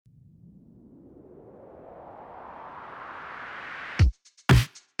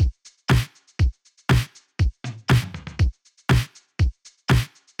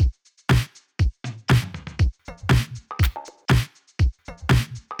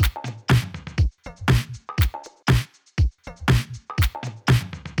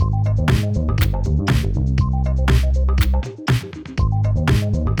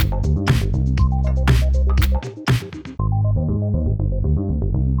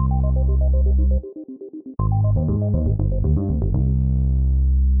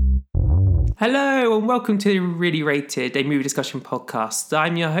Hello and welcome to Reely Rated, a movie discussion podcast.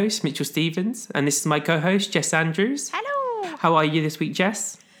 I'm your host, Mitchell Stevens, and this is my co-host, Jess Andrews. Hello! How are you this week,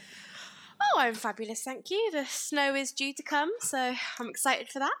 Jess? Oh, I'm fabulous, thank you. The snow is due to come, so I'm excited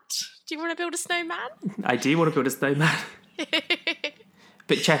for that. Do you want to build a snowman? I do want to build a snowman.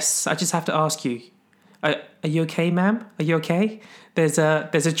 But Jess, I just have to ask you, are you okay, ma'am? Are you okay? There's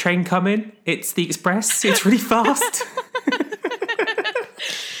a train coming. It's the express. It's really fast.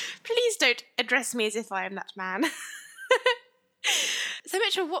 Please don't address me as if I am that man. So,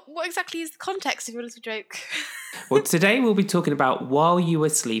 Mitchell, what exactly is the context of your little joke? Well, today we'll be talking about While You Were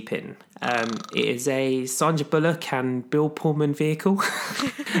Sleeping. It is a Sandra Bullock and Bill Pullman vehicle.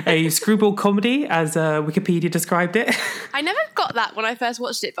 A screwball comedy, as Wikipedia described it. I never got that when I first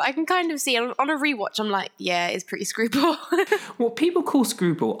watched it, but I can kind of see on a rewatch, I'm like, yeah, it's pretty screwball. What people call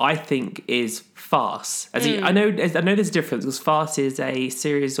screwball, I think, is farce. I know there's a difference, because farce is a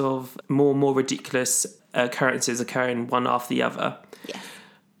series of more ridiculous occurrences occurring one after the other. Yeah.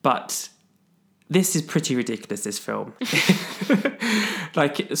 But this is pretty ridiculous, this film.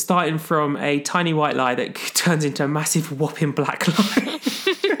 Like, starting from a tiny white lie that turns into a massive whopping black lie.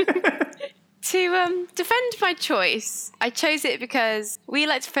 To defend my choice, I chose it because we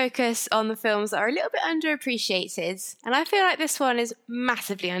like to focus on the films that are a little bit underappreciated. And I feel like this one is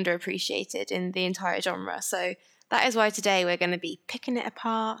massively underappreciated in the entire genre. So that is why today we're going to be picking it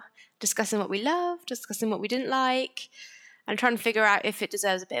apart, discussing what we love, discussing what we didn't like, and trying to figure out if it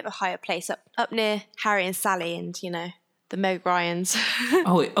deserves a bit of a higher place up near Harry and Sally and, you know, the Meg Ryans.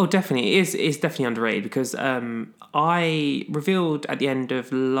 Oh, definitely. It's definitely underrated, because I revealed at the end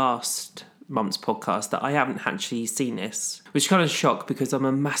of last month's podcast that I haven't actually seen this, which kind of shocked because I'm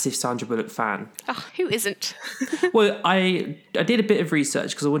a massive Sandra Bullock fan. Oh, who isn't? Well, I did a bit of research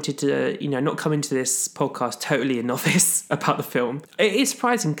because I wanted to, not come into this podcast totally a novice about the film. It is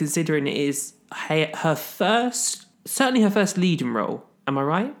surprising considering it is her first leading role. Am I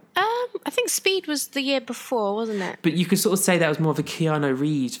right? I think Speed was the year before, wasn't it? But you could sort of say that was more of a Keanu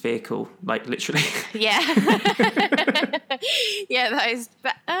Reeves vehicle, like literally. Yeah. Yeah, that is.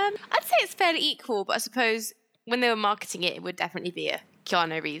 But, I'd say it's fairly equal, but I suppose when they were marketing it, it would definitely be a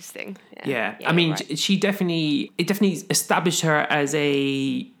Keanu Reeves thing. Yeah. I mean, right. It definitely established her as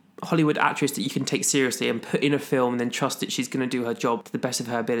a Hollywood actress that you can take seriously and put in a film and then trust that she's going to do her job to the best of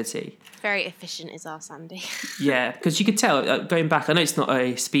her ability. Very efficient is our Sandy. Yeah, because you could tell, going back, I know it's not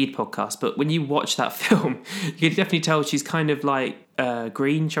a Speed podcast, but when you watch that film, you can definitely tell she's kind of like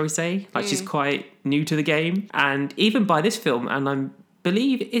green, shall we say? Like she's quite new to the game. And even by this film, and I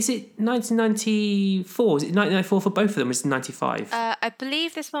believe, is it 1994? Is it 1994 for both of them? Or is it 95? I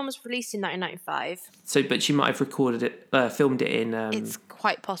believe this one was released in 1995. So, but she might have recorded it, filmed it in... It's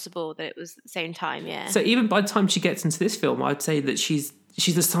quite possible that it was at the same time, yeah. So even by the time she gets into this film, I'd say that she's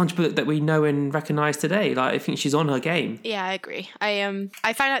the Sandra Bullock that we know and recognise today. Like, I think she's on her game. Yeah, I agree. I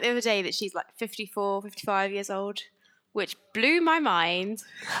found out the other day that she's like 54, 55 years old, which blew my mind.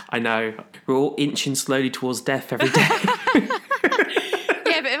 I know. We're all inching slowly towards death every day.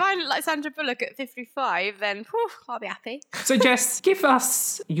 Yeah, but if I look like Sandra Bullock at 55, then I'll be happy. So, Jess, give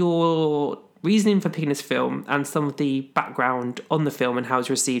us your reasoning for picking this film and some of the background on the film and how it was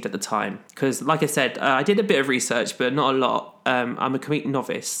received at the time. Because, like I said, I did a bit of research, but not a lot. I'm a complete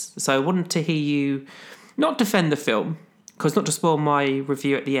novice. So I wanted to hear you not defend the film, because not to spoil my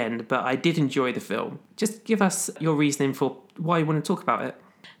review at the end, but I did enjoy the film. Just give us your reasoning for why you want to talk about it.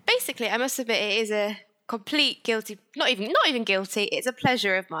 Basically, I must admit it is a complete guilty, not even guilty, it's a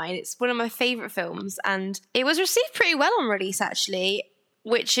pleasure of mine. It's one of my favourite films, and it was received pretty well on release, actually,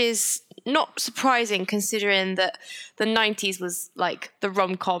 which is not surprising considering that the 90s was like the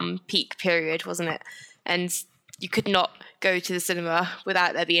rom-com peak period, wasn't it? And you could not go to the cinema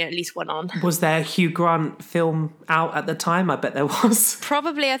without there being at least one on. Was there a Hugh Grant film out at the time? I bet there was.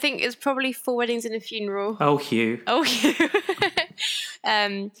 Probably. I think it was probably 4 Weddings and a Funeral. Oh, Hugh. But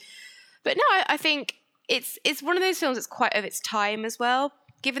no, I think it's one of those films that's quite of its time as well.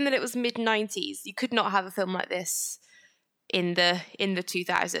 Given that it was mid-90s, you could not have a film like this in the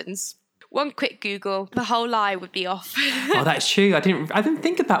 2000s. One quick Google, the whole lie would be off. Oh, that's true. I didn't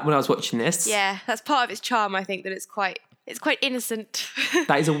think of that when I was watching this. Yeah, that's part of its charm, I think, that it's quite innocent.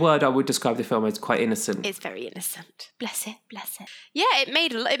 That is a word I would describe the film as, quite innocent. It's very innocent. Bless it. Yeah, it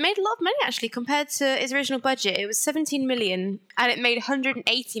made a lot of money, actually, compared to its original budget. It was 17 million, and it made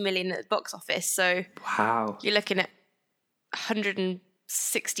 180 million at the box office. So wow, you're looking at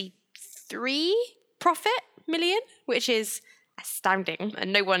 163 million, which is astounding,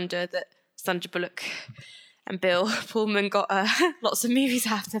 and no wonder that Sandra Bullock And Bill Pullman got lots of movies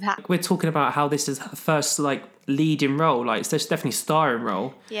after that. We're talking about how this is her first like leading role, like so it's definitely starring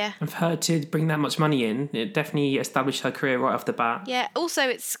role. Yeah. And for her to bring that much money in, it definitely established her career right off the bat. Yeah. Also,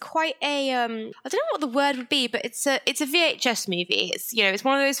 it's quite a I don't know what the word would be, but it's a VHS movie. It's it's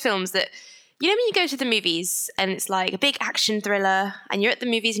one of those films that when you go to the movies and it's like a big action thriller and you're at the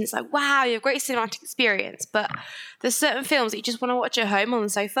movies and it's like, wow, you have a great cinematic experience, but there's certain films that you just want to watch at home on the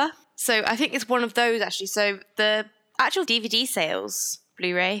sofa. So I think it's one of those actually. So the actual DVD sales,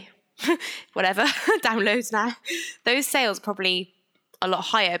 Blu-ray, whatever, downloads now, those sales are probably a lot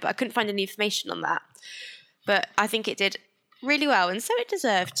higher, but I couldn't find any information on that. But I think it did really well, and so it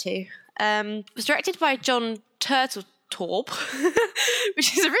deserved to. It was directed by John Turteltaub,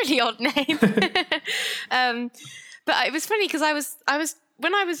 which is a really odd name. But it was funny because I was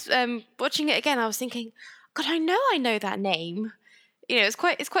when I was watching it again, I was thinking, God, I know that name. It's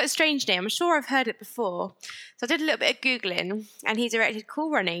quite a strange name. I'm sure I've heard it before. So I did a little bit of Googling, and he directed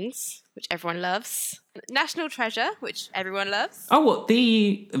Cool Runnings, which everyone loves. National Treasure, which everyone loves. Oh, what?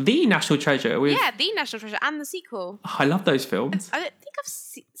 The National Treasure? Yeah, The National Treasure and the sequel. Oh, I love those films. I don't think I've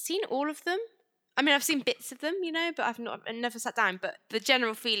seen all of them. I mean, I've seen bits of them, but I've never sat down. But the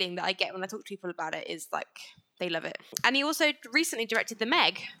general feeling that I get when I talk to people about it is like they love it. And he also recently directed The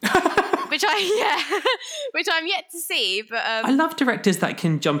Meg, which I'm yet to see. But I love directors that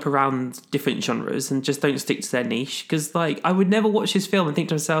can jump around different genres and just don't stick to their niche. Because I would never watch this film and think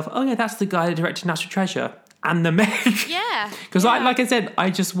to myself, oh yeah, that's the guy that directed National Treasure and The Meg. Yeah. Because like I said, I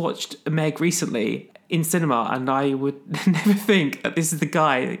just watched Meg recently in cinema, and I would never think that this is the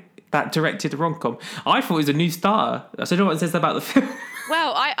guy that directed the rom-com. I thought it was a new star. I don't know what it says about the film.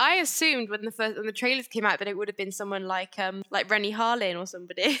 Well, I assumed when the trailers came out that it would have been someone like Rennie Harlin or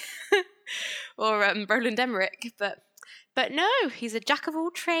somebody, or Roland Emmerich, but no, he's a jack of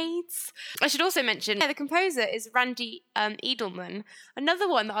all trades. I should also mention the composer is Randy Edelman, another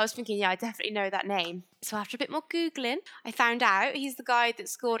one that I was thinking, I definitely know that name. So after a bit more Googling, I found out he's the guy that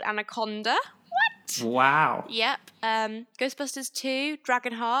scored Anaconda. What? Wow. Yep. Ghostbusters 2,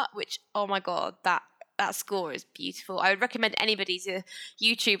 Dragonheart, which, oh my God, that score is beautiful. I would recommend anybody to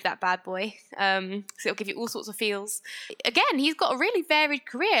YouTube that bad boy. So it'll give you all sorts of feels. Again, he's got a really varied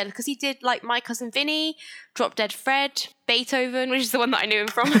career because he did like My Cousin Vinny, Drop Dead Fred, Beethoven, which is the one that I knew him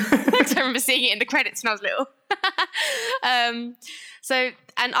from. Because I remember seeing it in the credits when I was little.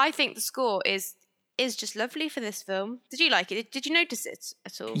 And I think the score is just lovely for this film. Did you like it? Did you notice it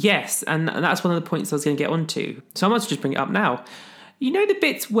at all? Yes, and that's one of the points I was going to get onto. So I might just bring it up now. The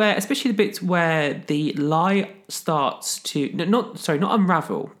bits where, especially the bits where the lie starts to, not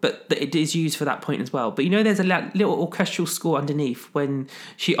unravel, but that it is used for that point as well. But there's a little orchestral score underneath when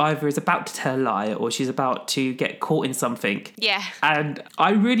she either is about to tell a lie or she's about to get caught in something. Yeah. And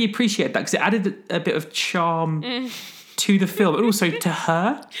I really appreciate that because it added a bit of charm to the film and also to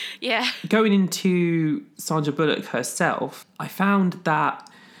her. Yeah. Going into Sandra Bullock herself, I found that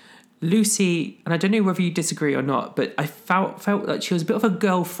Lucy, and I don't know whether you disagree or not, but I felt like she was a bit of a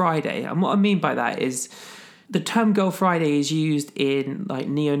Girl Friday. And what I mean by that is the term Girl Friday is used in like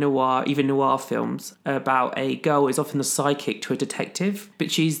neo-noir, even noir films about a girl who is often the sidekick to a detective,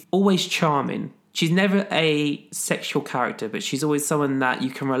 but she's always charming. She's never a sexual character, but she's always someone that you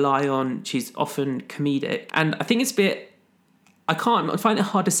can rely on. She's often comedic. And I think it's a bit, I find it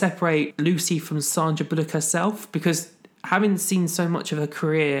hard to separate Lucy from Sandra Bullock herself because having seen so much of her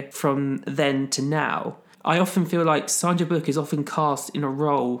career from then to now, I often feel like Sandra Bullock is often cast in a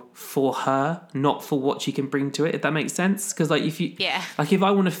role for her, not for what she can bring to it, if that makes sense. Because if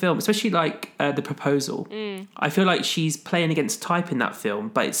I want to film, especially like The Proposal, I feel like she's playing against type in that film,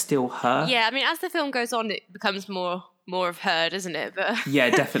 but it's still her. Yeah, I mean, as the film goes on, it becomes more of her, doesn't it? But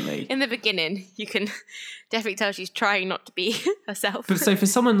yeah, definitely. In the beginning, you can definitely tell she's trying not to be herself. But so for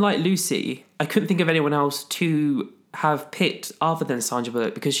someone like Lucy, I couldn't think of anyone else to have picked other than Sandra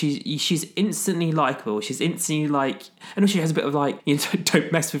Bullock because she's instantly likable. She's instantly and she has a bit of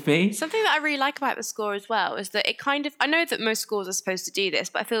don't mess with me. Something that I really like about the score as well is that it kind of, I know that most scores are supposed to do this,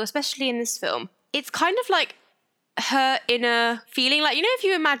 but I feel especially in this film, it's kind of like her inner feeling. Like, if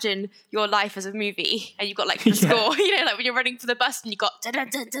you imagine your life as a movie and you've got the score, like when you're running for the bus and you've got dun dun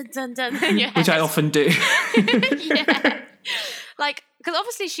dun dun dun dun in your head. Which I often do. Yeah. Because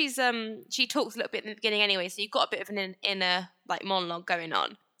obviously she talks a little bit in the beginning anyway, so you've got a bit of an inner monologue going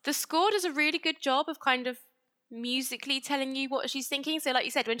on. The score does a really good job of kind of musically telling you what she's thinking. So like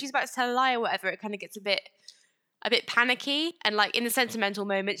you said, when she's about to tell a lie or whatever, it kind of gets a bit panicky. And in the sentimental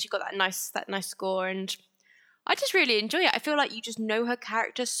moments, you've got that nice score. And I just really enjoy it. I feel like you just know her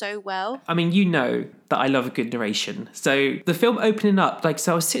character so well. I mean, you know that I love a good narration. So the film opening up,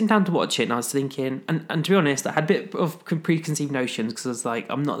 so I was sitting down to watch it and I was thinking, and to be honest, I had a bit of preconceived notions because I was like,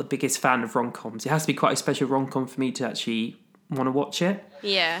 I'm not the biggest fan of rom-coms. It has to be quite a special rom-com for me to actually want to watch it.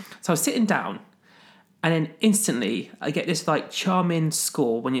 Yeah. So I was sitting down and then instantly I get this charming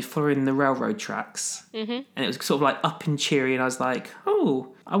score when you're following the railroad tracks. Mm-hmm. And it was sort of up and cheery and I was like,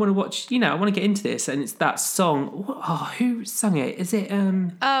 oh, I want to watch, I want to get into this. And it's that song. Oh, who sung it? Is it...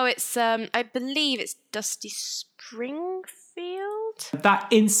 Oh, it's, I believe it's Dusty Springfield? That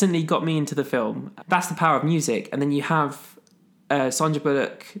instantly got me into the film. That's the power of music. And then you have Sandra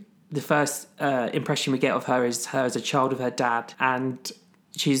Bullock. The first impression we get of her is her as a child of her dad. And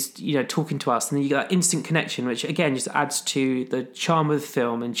she's, talking to us. And then you get that instant connection, which, again, just adds to the charm of the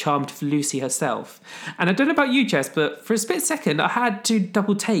film and charm to Lucy herself. And I don't know about you, Jess, but for a split second, I had to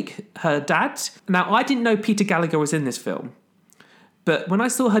double take her dad. Now, I didn't know Peter Gallagher was in this film. But when I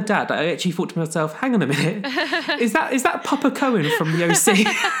saw her dad, I actually thought to myself, hang on a minute, is that Papa Cohen from the OC?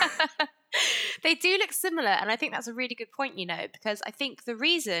 They do look similar, and I think that's a really good point, because I think the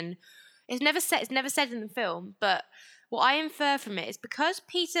reason it's never said in the film, but what I infer from it is because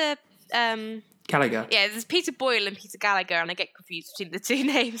Peter Gallagher. Yeah, there's Peter Boyle and Peter Gallagher, and I get confused between the two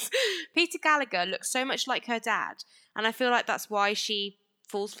names. Peter Gallagher looks so much like her dad, and I feel like that's why she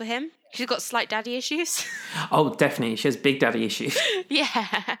falls for him. She's got slight daddy issues. Oh, definitely. She has big daddy issues.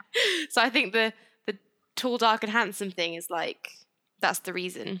 Yeah. So I think the tall, dark and handsome thing is that's the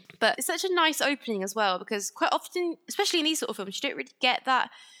reason. But it's such a nice opening as well, because quite often, especially in these sort of films, you don't really get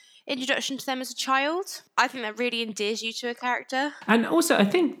that introduction to them as a child. I think that really endears you to a character. And also, I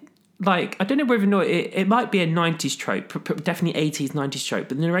think, I don't know whether or not it might be a 90s trope, definitely 80s, 90s trope,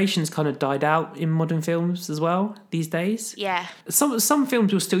 but the narration's kind of died out in modern films as well these days. Yeah. Some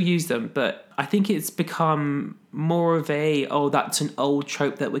films will still use them, but I think it's become more of that's an old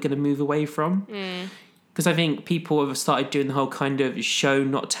trope that we're going to move away from. Because I think people have started doing the whole kind of show,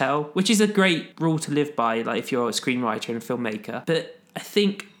 not tell, which is a great rule to live by, if you're a screenwriter and a filmmaker. But I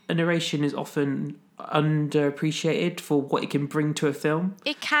think a narration is often underappreciated for what it can bring to a film.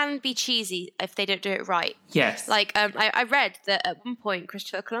 It can be cheesy if they don't do it right. Yes. I read that at one point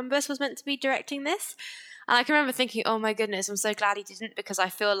Christopher Columbus was meant to be directing this. And I can remember thinking, oh my goodness, I'm so glad he didn't, because I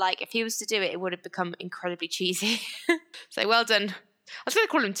feel like if he was to do it, it would have become incredibly cheesy. So well done. I was going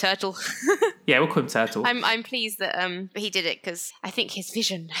to call him Turtle. Yeah, we'll call him Turtle. I'm pleased that he did it, because I think his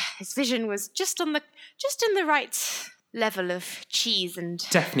vision was just in the right level of cheese. And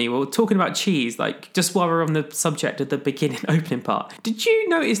definitely. Well, talking about cheese, just while we're on the subject of the opening part, did you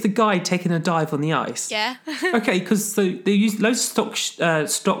notice the guy taking a dive on the ice? Yeah. Okay, because they used loads of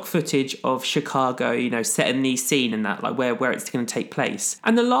stock footage of Chicago, setting the scene and that, where it's going to take place.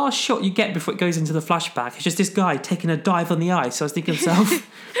 And the last shot you get before it goes into the flashback is just this guy taking a dive on the ice. So I was thinking to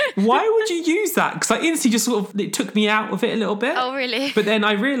myself, why would you use that? Because instantly just it took me out of it a little bit. Oh, really? But then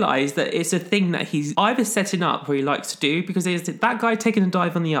I realised that it's a thing that he's either setting up or he likes to do, because there's that guy taking a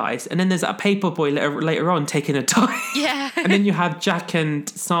dive on the ice, and then there's that paper boy later on taking a dive. Yeah. And then you have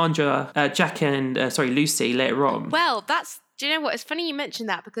Lucy later on. Well, do you know what? It's funny you mentioned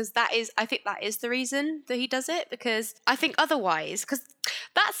that, because I think that is the reason that he does it, because I think otherwise, because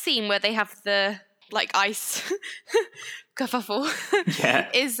that scene where they have the ice kerfuffle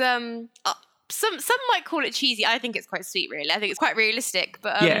is some might call it cheesy. I think it's quite sweet, really. I think it's quite realistic,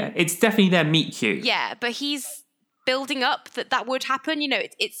 but yeah, it's definitely their meet cute. Yeah, but he's building up that would happen.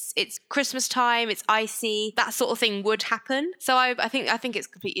 It's Christmas time, it's icy, that sort of thing would happen. So I think it's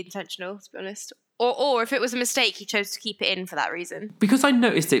completely intentional, to be honest. Or if it was a mistake, he chose to keep it in for that reason. Because I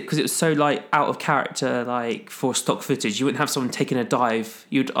noticed it, because it was so out of character, for stock footage. You wouldn't have someone taking a dive.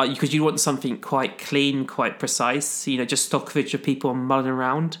 Because you want something quite clean, quite precise. Just stock footage of people mulling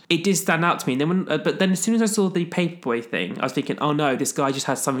around. It did stand out to me. And then but then as soon as I saw the paperboy thing, I was thinking, oh no, this guy just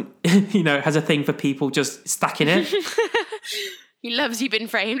has something. Has a thing for people just stacking it. He loves You've Been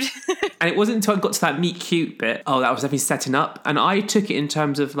Framed. And it wasn't until I got to that meet cute bit, that was definitely setting up. And I took it in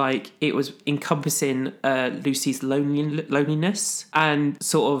terms of it was encompassing Lucy's loneliness, and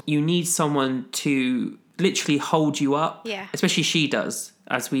sort of you need someone to literally hold you up. Yeah. Especially she does,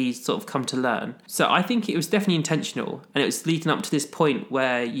 as we sort of come to learn. So I think it was definitely intentional, and it was leading up to this point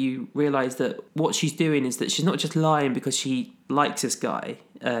where you realise that what she's doing is that she's not just lying because she likes this guy,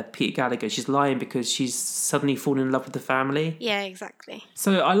 Peter Gallagher. She's lying because she's suddenly fallen in love with the family. Yeah, exactly.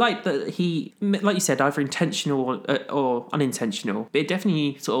 So I like that he, like you said, either intentional or unintentional, but it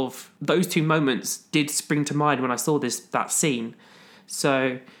definitely sort of, those two moments did spring to mind when I saw that scene.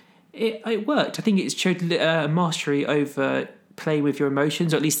 So it worked. I think it showed mastery over play with your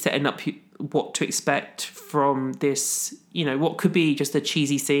emotions, or at least setting up what to expect from this, what could be just a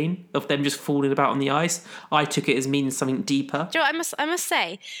cheesy scene of them just falling about on the ice. I took it as meaning something deeper. Do you know what I must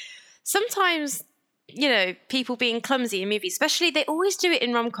say, sometimes, people being clumsy in movies, especially, they always do it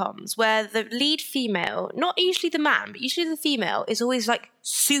in rom-coms where the lead female, not usually the man, but usually the female, is always like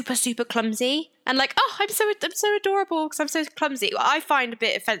super, super clumsy. And like, oh, I'm so adorable because I'm so clumsy. I find a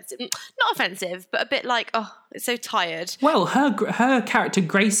bit offensive. Not offensive, but a bit like, oh, it's so tired. Well, her character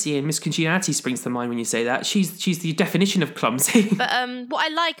Gracie in Miss Congeniality springs to mind when you say that. She's the definition of clumsy. But what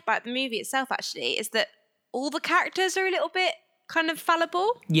I like about the movie itself, actually, is that all the characters are a little bit kind of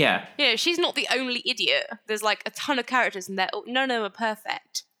fallible. Yeah. She's not the only idiot. There's like a ton of characters and none of them are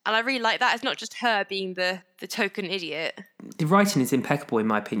perfect. And I really like that. It's not just her being the token idiot. The writing is impeccable, in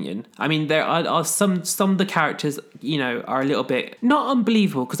my opinion. I mean, there are some of the characters, are a little bit not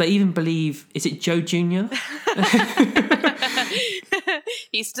unbelievable, because I even believe, is it Joe Jr.?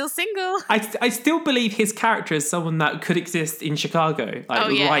 He's still single. I still believe his character is someone that could exist in Chicago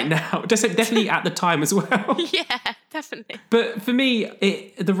right now. Definitely at the time as well. Yeah, definitely. But for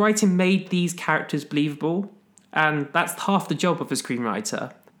me, the writing made these characters believable, and that's half the job of a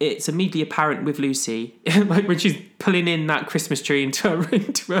screenwriter. It's immediately apparent with Lucy, like when she's pulling in that Christmas tree into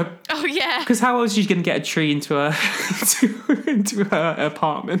her. Oh yeah. Because how else is she going to get a tree into her into her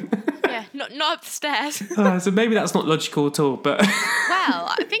apartment? Yeah, not up the stairs. So maybe that's not logical at all. But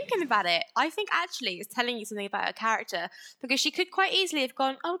well, thinking about it, I think actually it's telling you something about her character, because she could quite easily have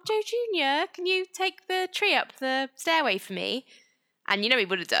gone, "Oh, Joe Jr., can you take the tree up the stairway for me?" And he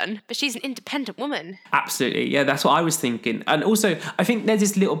would have done, but she's an independent woman. Absolutely, yeah, that's what I was thinking. And also, I think there's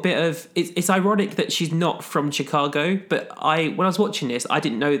this little bit of, it's ironic that she's not from Chicago, but when I was watching this, I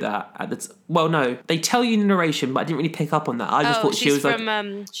didn't know that. Well, no, they tell you in the narration, but I didn't really pick up on that. I just thought she was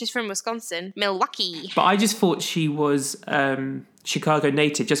she's from Wisconsin, Milwaukee. But I just thought she was Chicago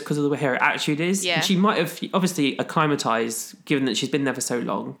native just because of the way her attitude is. Yeah. And she might have obviously acclimatized given that she's been there for so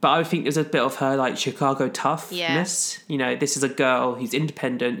long. But I think there's a bit of her like Chicago toughness. Yeah. This is a girl who's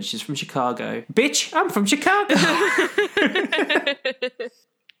independent. She's from Chicago. Bitch, I'm from Chicago.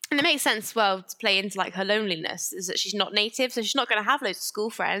 And it makes sense, well, to play into like her loneliness, is that she's not native, so she's not going to have loads of school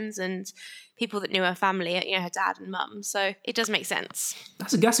friends and people that knew her family, her dad and mum. So it does make sense.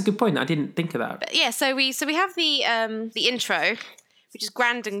 That's a good point. I didn't think of that. But yeah, so we have the intro, which is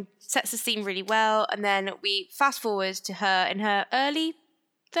grand and sets the scene really well, and then we fast forward to her in her early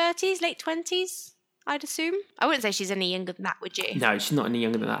 30s, late 20s. I'd assume. I wouldn't say she's any younger than that, would you? No, she's not any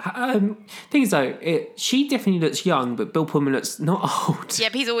younger than that. Thing is, though, she definitely looks young, but Bill Pullman looks not old. Yeah,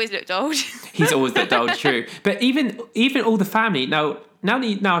 but he's always looked old. He's always looked old, true. But even all the family, now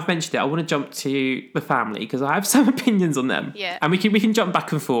I've mentioned it, I want to jump to the family, because I have some opinions on them. Yeah. And we can jump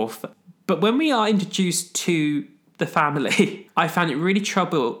back and forth. But when we are introduced to the family, I found it really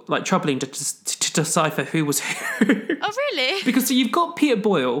troubling to decipher who was who. Oh, really? Because so you've got Peter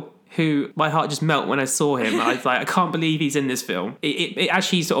Boyle, who my heart just melted when I saw him. I was like, I can't believe he's in this film. It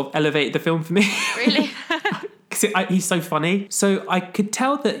actually sort of elevated the film for me. Really? Because he's so funny. So I could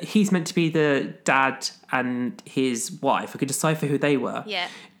tell that he's meant to be the dad and his wife. I could decipher who they were. Yeah.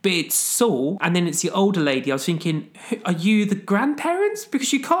 But it's Saul, and then it's the older lady. I was thinking, are you the grandparents?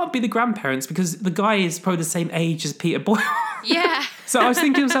 Because you can't be the grandparents, because the guy is probably the same age as Peter Boyle. Yeah. So I was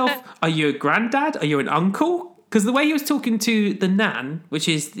thinking to myself, are you a granddad? Are you an uncle? Because the way he was talking to the nan, which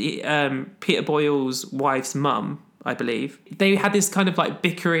is the Peter Boyle's wife's mum, I believe, they had this kind of like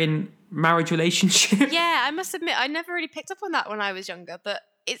bickering marriage relationship. Yeah, I must admit, I never really picked up on that when I was younger. But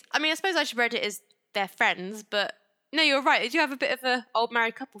I suppose I should read it as they're friends. But no, you're right. They do have a bit of a old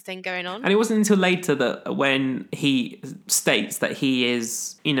married couple thing going on. And it wasn't until later that when he states that he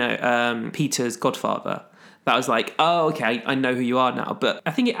is, Peter's godfather, that I was like, oh, okay, I know who you are now. But I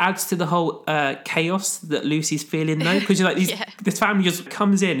think it adds to the whole chaos that Lucy's feeling, though. Because you're like, this family just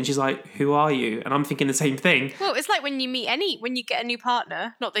comes in and she's like, who are you? And I'm thinking the same thing. Well, it's like when you get a new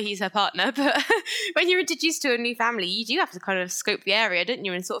partner, not that he's her partner, but when you're introduced to a new family, you do have to kind of scope the area, don't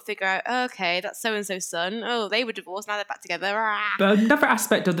you? And sort of figure out, oh, okay, that's so-and-so's son. Oh, they were divorced, now they're back together. But another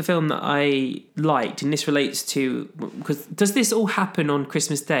aspect of the film that I liked, and this relates to, because does this all happen on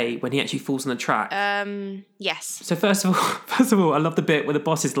Christmas Day when he actually falls on the track? Yes. So first of all, I love the bit where the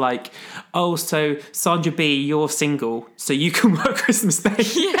boss is like, oh, so Sandra B, you're single, so you can work Christmas Day.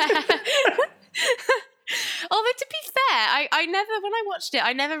 Yeah. Although to be fair, I never, when I watched it,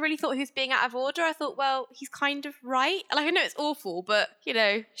 I never really thought he was being out of order. I thought, well, he's kind of right. Like, I know it's awful, but,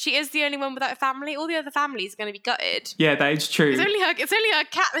 she is the only one without a family. All the other families are going to be gutted. Yeah, that is true. It's only her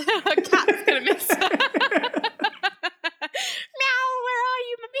cat. Her cat's going to miss her. Meow, where are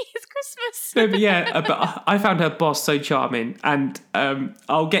you, Mummy? It's Christmas. No, but yeah, but I found her boss so charming, and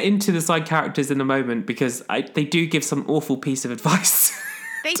I'll get into the side characters in a moment because they do give some awful piece of advice.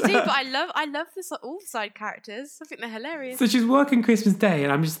 They do, but I love all the side characters. I think they're hilarious. So she's working Christmas Day,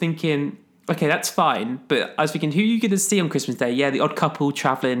 and I'm just thinking, okay, that's fine. But I was thinking, who are you going to see on Christmas Day? Yeah, the odd couple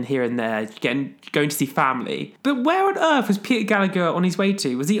travelling here and there, going to see family. But where on earth was Peter Gallagher on his way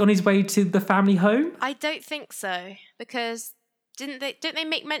to? Was he on his way to the family home? I don't think so, because don't they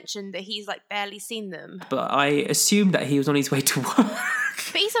make mention that he's like barely seen them? But I assumed that he was on his way to work.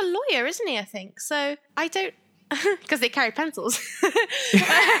 But he's a lawyer, isn't he? I think so. I don't. Because they carry pencils.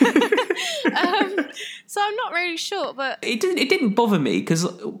 So I'm not really sure, but it didn't bother me because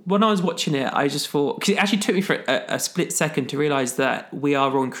when I was watching it, I just thought, because it actually took me for a split second to realise that we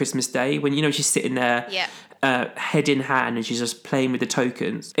are on Christmas Day when, you know, she's sitting there head in hand and she's just playing with the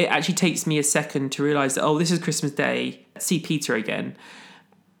tokens. It actually takes me a second to realise that, oh, this is Christmas Day, see Peter again.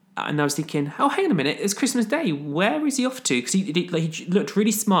 And I was thinking, oh, hang on a minute, it's Christmas Day. Where is he off to? Because he looked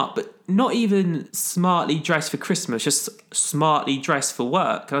really smart, but not even smartly dressed for Christmas, just smartly dressed for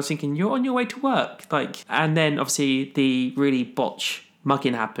work. And I was thinking, you're on your way to work. And then obviously the really botch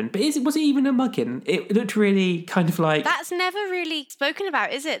mugging happened. But was it even a mugging? It looked really kind of like... That's never really spoken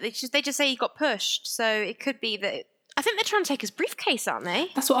about, is it? They just say he got pushed. So it could be that... I think they're trying to take his briefcase, aren't they?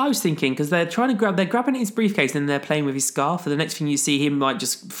 That's what I was thinking, because they're grabbing his briefcase and they're playing with his scarf, and the next thing you see him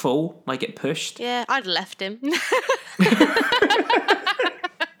just fall, get pushed. Yeah, I'd left him.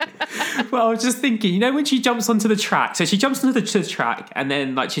 Well, I was just thinking, when she jumps onto the track, so she jumps onto the track and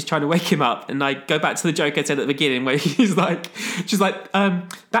then she's trying to wake him up, and go back to the joke I said at the beginning where she's like,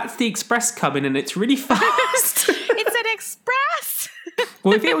 that's the express coming and it's really fast. It's an express.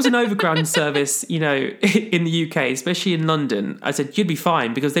 Well, if it was an overground service, in the UK, especially in London, I said you'd be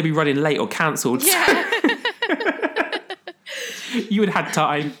fine because they'd be running late or cancelled. Yeah. You would have had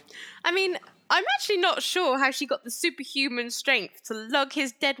time. I mean, I'm actually not sure how she got the superhuman strength to lug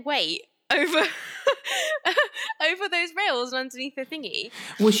his dead weight over those rails and underneath the thingy.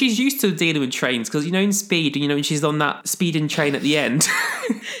 Well, she's used to dealing with trains because, in Speed, when she's on that speeding train at the end.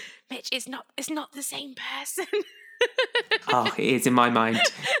 Bitch, it's not the same person. Oh, it is in my mind.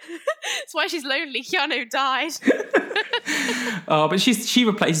 That's why she's lonely. Keanu died. Oh, but she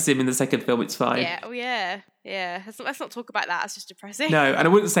replaces him in the second film. It's fine. Yeah. Oh, yeah. Yeah. Let's not talk about that. That's just depressing. No, and I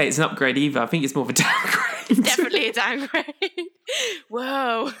wouldn't say it's an upgrade either. I think it's more of a downgrade. It's definitely a downgrade.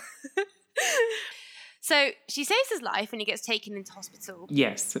 Whoa. So she saves his life and he gets taken into hospital.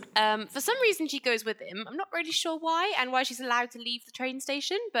 Yes. For some reason she goes with him. I'm not really sure why and why she's allowed to leave the train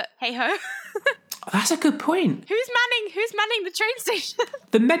station, but hey ho. That's a good point. Who's manning the train station?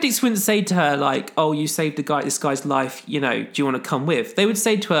 The medics wouldn't say to her oh, you saved this guy's life, do you want to come with? They would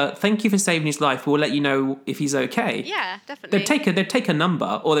say to her, thank you for saving his life, we'll let you know if he's okay. Yeah, definitely. They'd take a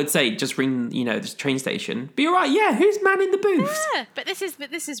number, or they'd say just ring, the train station. But you're right, yeah, who's manning the booths? Yeah, but this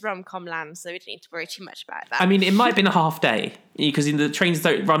is rom-com land, so we don't need to worry too much about that. I mean, it might have been a half day, because the trains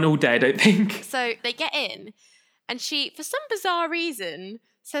don't run all day, I don't think. So they get in, and she, for some bizarre reason,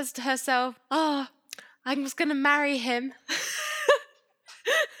 says to herself, oh, I'm just going to marry him.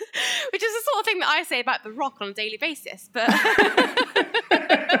 Which is the sort of thing that I say about The Rock on a daily basis, but...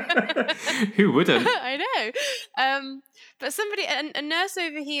 Who wouldn't? I know. But a nurse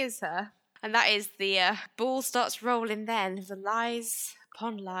overhears her, and that is the ball starts rolling then, the lies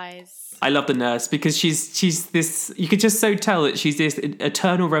upon lies. I love the nurse because she's this, you could just so tell that she's this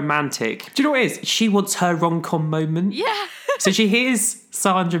eternal romantic. Do you know what it is? She wants her rom-com moment. Yeah. So she hears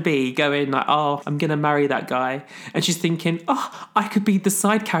Sandra B going oh, I'm going to marry that guy. And she's thinking, oh, I could be the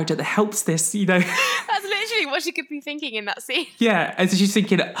side character that helps this, That's literally what she could be thinking in that scene. Yeah, and so she's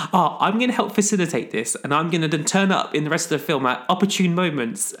thinking, oh, I'm going to help facilitate this, and I'm going to then turn up in the rest of the film at opportune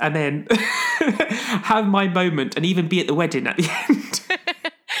moments and then have my moment and even be at the wedding at the end.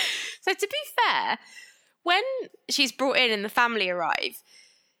 So to be fair, when she's brought in and the family arrive,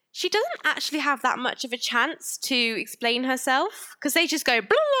 she doesn't actually have that much of a chance to explain herself because they just go blah,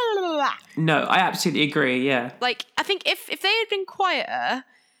 blah, blah, blah. No, I absolutely agree, yeah. I think if they had been quieter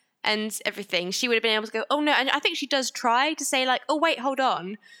and everything, she would have been able to go, oh no, and I think she does try to say oh wait, hold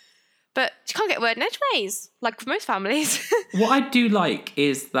on. But she can't get a word in edgeways, like for most families. What I do like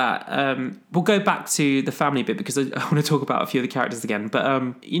is that, we'll go back to the family bit because I want to talk about a few of the characters again. But,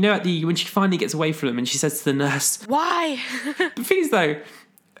 when she finally gets away from them and she says to the nurse... Why? The thing is, though,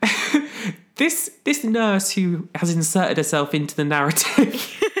 this nurse who has inserted herself into the narrative...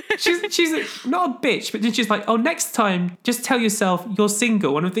 she's not a bitch, but she's like, oh, next time, just tell yourself you're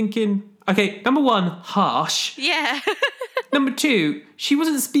single. And I'm thinking, okay, number one, harsh. Yeah. Number 2, she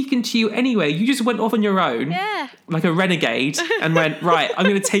wasn't speaking to you anyway. You just went off on your own, like a renegade, and went, right, I'm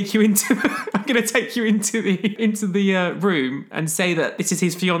going to take you into the room and say that this is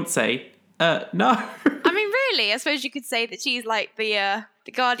his fiance. No. I mean, really, I suppose you could say that she's like the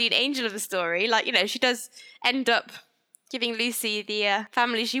guardian angel of the story. Like, you know, she does end up giving Lucy the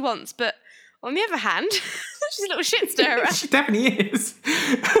family she wants, but on the other hand, she's a little shit stirrer. She definitely is.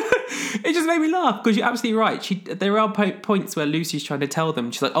 It just made me laugh because you're absolutely right. There are points where Lucy's trying to tell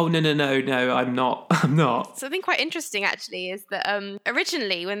them. She's like, "Oh no, I'm not." Something quite interesting actually is that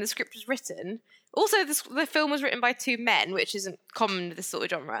originally when the script was written, also the film was written by 2 men, which isn't common with this sort of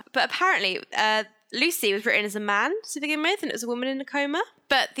genre. But apparently, Lucy was written as a man to begin with, and it was a woman in a coma.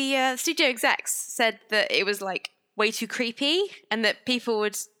 But the studio execs said that it was like way too creepy, and that people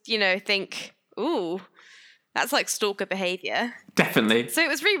would, you know, think, "Ooh, that's like stalker behaviour." Definitely. So it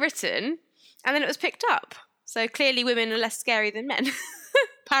was rewritten, and then it was picked up. So clearly women are less scary than men,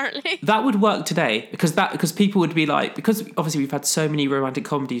 apparently. That would work today, because people would be like, because obviously we've had so many romantic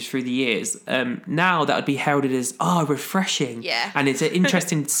comedies through the years, now that would be heralded as, refreshing. Yeah. And it's an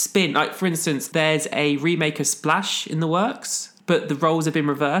interesting spin. Like, for instance, there's a remake of Splash in the works, but the roles have been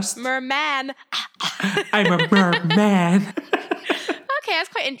reversed. Merman. I'm a merman. Okay, that's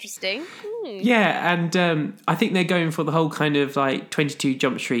quite interesting. Yeah, and I think they're going for the whole kind of like 22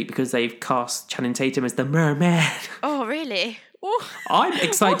 Jump Street because they've cast Channing Tatum as the merman. Oh, really? Ooh. I'm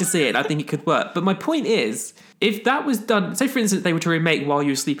excited to see it. I think it could work. But my point is, if that was done, say for instance they were to remake While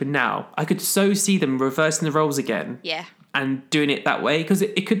You Were Sleeping Now, I could so see them reversing the roles again. Yeah. And doing it that way, because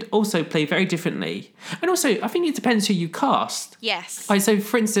it could also play very differently. And also, I think it depends who you cast. Yes. Like, so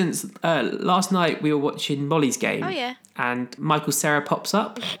for instance, last night we were watching Molly's Game. Oh, yeah. And Michael Cera pops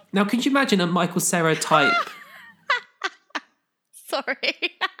up. Now, could you imagine a Michael Cera type? Sorry.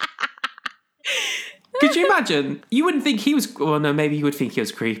 Could you imagine? You wouldn't think he was... Well, no, maybe you would think he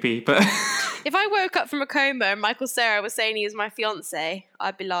was creepy, but... If I woke up from a coma and Michael Cera was saying he was my fiancé,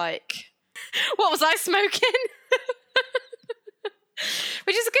 I'd be like, what was I smoking?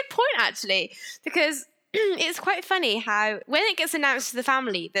 Which is a good point, actually, because it's quite funny how when it gets announced to the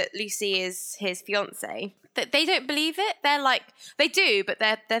family that Lucy is his fiancé, that they don't believe it. They're like, they do, but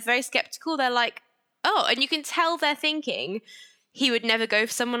they're very skeptical. They're like, oh, and you can tell they're thinking he would never go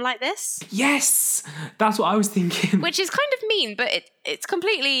for someone like this. Yes, that's what I was thinking. Which is kind of mean, but it's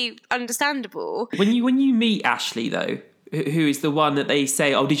completely understandable. When you meet Ashley, though, who is the one that they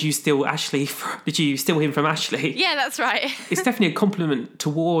say, oh, did you steal Ashley? Did you steal him from Ashley? Yeah, that's right. It's definitely a compliment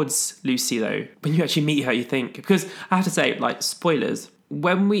towards Lucy, though. When you actually meet her, you think... Because I have to say, like, spoilers,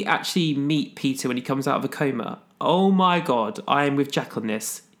 when we actually meet Peter when he comes out of a coma, oh my God, I am with Jack on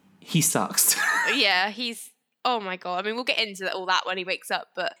this. He sucks. Yeah, he's... Oh my God. I mean, we'll get into all that when he wakes up,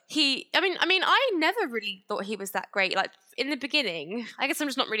 but I never really thought he was that great. Like, in the beginning, I guess I'm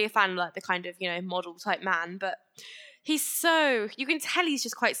just not really a fan of, like, the kind of, you know, model type man, but... He's so... You can tell he's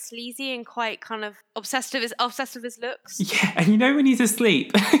just quite sleazy and quite kind of obsessed with his looks. Yeah, and you know when he's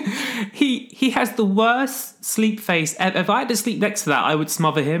asleep, he has the worst sleep face ever. If I had to sleep next to that, I would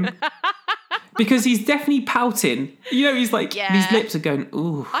smother him. Because he's definitely pouting. You know, he's like... Yeah. His lips are going,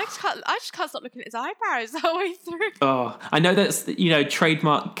 ooh. I just can't stop looking at his eyebrows the whole way through. Oh, I know that's, you know,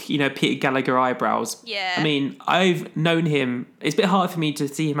 trademark, you know, Peter Gallagher eyebrows. Yeah. I mean, I've known him... It's a bit hard for me to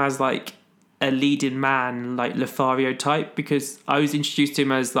see him as, like... a leading man, like Lothario type, because I was introduced to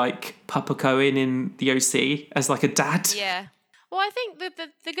him as like Papa Cohen in The OC as like a dad. Yeah. Well, I think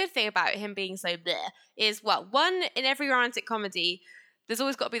the good thing about him being so bleh is, well, one, in every romantic comedy, there's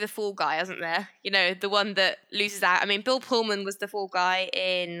always got to be the fool guy, hasn't there? You know, the one that loses out. I mean, Bill Pullman was the fool guy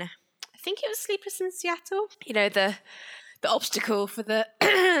in, I think it was Sleepless in Seattle. You know, the obstacle for the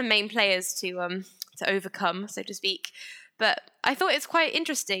main players to overcome, so to speak. But I thought it's quite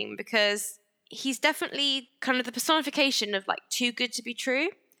interesting because he's definitely kind of the personification of like too good to be true,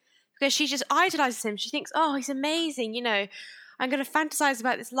 because she just idolizes him. She thinks, oh, he's amazing. You know, I'm going to fantasize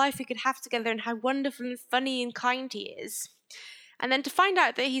about this life we could have together and how wonderful and funny and kind he is. And then to find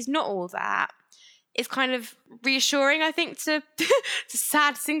out that he's not all that is kind of reassuring, I think, to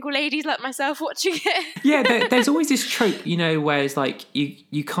sad single ladies like myself watching it. Yeah, there's always this trope, you know, where it's like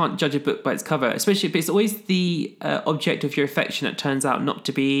you can't judge a book by its cover, especially if it's always the object of your affection that turns out not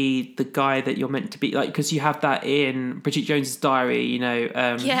to be the guy that you're meant to be. Like, because you have that in Bridget Jones's Diary, you know.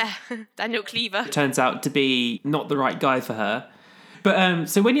 Yeah, Daniel Cleaver. Turns out to be not the right guy for her. But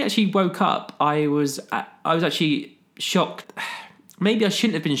so when he actually woke up, I was actually shocked. Maybe I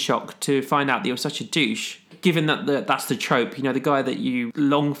shouldn't have been shocked to find out that he was such a douche, given that that's the trope. You know, the guy that you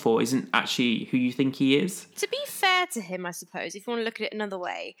long for isn't actually who you think he is. To be fair to him, I suppose, if you want to look at it another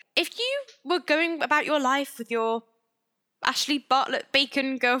way, if you were going about your life with your Ashley Bartlett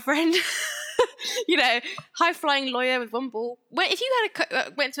Bacon girlfriend. You know, high-flying lawyer with one ball. If you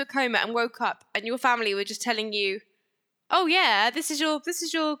had went to a coma and woke up and your family were just telling you, oh yeah, this is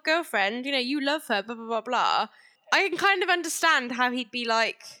your girlfriend, you know, you love her, blah, blah, blah, blah. I can kind of understand how he'd be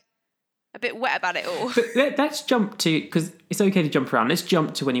like a bit wet about it all. But let's jump to, because it's okay to jump around, let's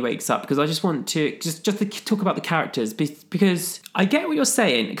jump to when he wakes up, because I just want to just to talk about the characters, because I get what you're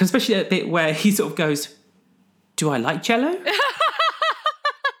saying, because especially that bit where he sort of goes, do I like Jello?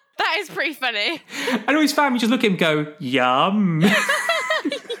 That is pretty funny. And all his family just look at him and go, yum.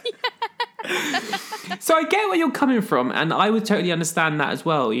 So I get where you're coming from, and I would totally understand that as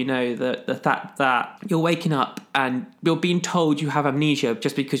well. You know, the fact that you're waking up and you're being told you have amnesia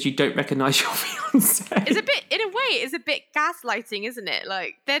just because you don't recognise your fiancé. It's a bit, in a way, it's a bit gaslighting, isn't it?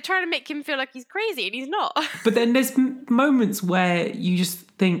 Like, they're trying to make him feel like he's crazy, and he's not. But then there's moments where you just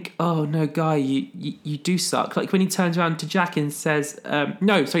think, oh no, guy, you do suck. Like when he turns around to Jack and says,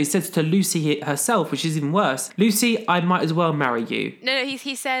 he says to Lucy herself, which is even worse, Lucy, I might as well marry you. No,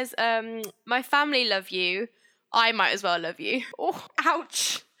 he says, my family love you, I might as well love you. Oh,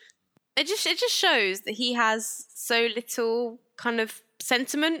 ouch. It just shows that he has so little kind of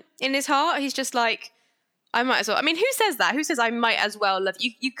sentiment in his heart. He's just like, I might as well. I mean, who says that? Who says I might as well love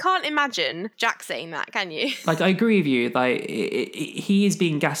you? You can't imagine Jack saying that, can you? Like, I agree with you. Like, he is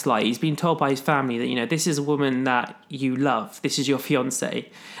being gaslighted. He's being told by his family that, you know, this is a woman that you love. This is your fiancée.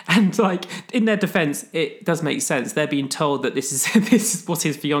 And, like, in their defence, it does make sense. They're being told that this is what's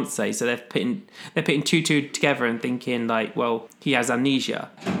his fiancée. So they're putting two together and thinking, like, well, he has amnesia.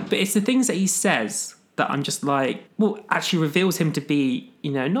 But it's the things that he says that I'm just like, well, actually reveals him to be,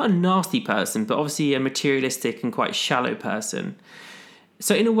 you know, not a nasty person, but obviously a materialistic and quite shallow person.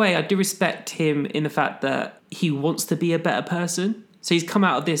 So in a way, I do respect him in the fact that he wants to be a better person. So he's come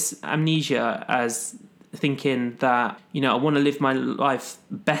out of this amnesia as thinking that, you know, I want to live my life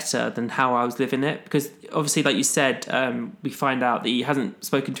better than how I was living it. Because obviously, like you said, we find out that he hasn't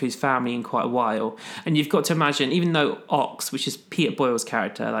spoken to his family in quite a while. And you've got to imagine, even though Ox, which is Peter Boyle's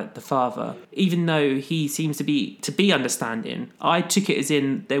character, like the father, even though he seems to be understanding, I took it as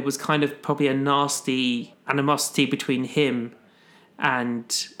in there was kind of probably a nasty animosity between him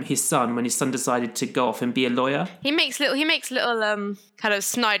and his son when his son decided to go off and be a lawyer. He makes little kind of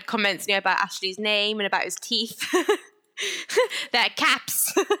snide comments, you know, about Ashley's name and about his teeth. They're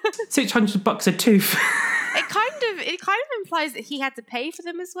caps. $600 a tooth. It kind of implies that he had to pay for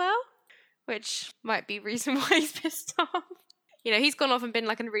them as well, which might be reason why he's pissed off. You know, he's gone off and been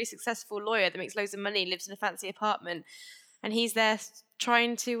like a really successful lawyer that makes loads of money, lives in a fancy apartment, and he's there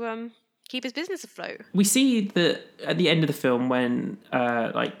trying to keep his business afloat. We see that at the end of the film when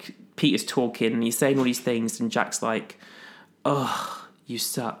like Peter's talking and he's saying all these things and Jack's like, oh, you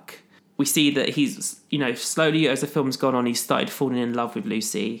suck. We see that he's, you know, slowly as the film's gone on, he's started falling in love with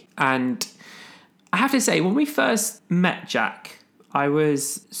Lucy. And I have to say, when we first met Jack, I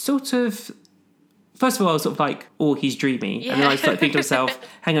was sort of, first of all, I was sort of like, oh, he's dreamy. Yeah. And then I started thinking to myself,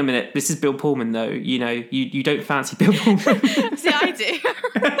 hang on a minute, this is Bill Pullman though. You know, you don't fancy Bill Pullman. See, I do.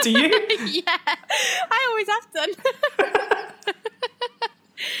 Do you? Yeah, I always have done.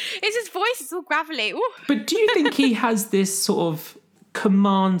 It's his voice, it's all gravelly. Ooh. But do you think he has this sort of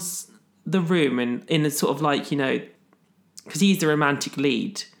commands the room and in a sort of like, you know, because he's the romantic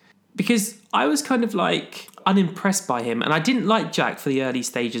lead? Because I was kind of like unimpressed by him, and I didn't like Jack for the early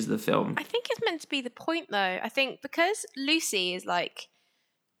stages of the film. I think it's meant to be the point though. I think because Lucy is like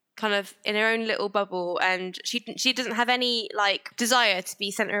kind of in her own little bubble and she doesn't have any like desire to be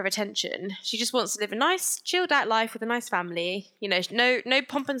center of attention. She just wants to live a nice chilled out life with a nice family, you know, no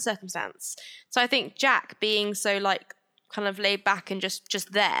pomp and circumstance. So I think Jack being so like kind of laid back and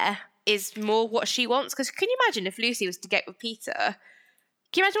just there is more what she wants. Because can you imagine if Lucy was to get with Peter?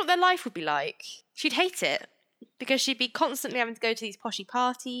 Can you imagine what their life would be like? She'd hate it because she'd be constantly having to go to these poshy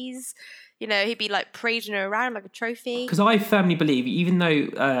parties. You know, he'd be like parading her around like a trophy. Because I firmly believe, even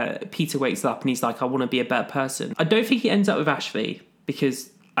though Peter wakes up and he's like, I want to be a better person, I don't think he ends up with Ashley because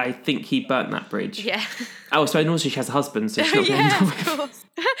I think he burnt that bridge. Yeah. Oh, so and also she has a husband, so she's not yeah, of course.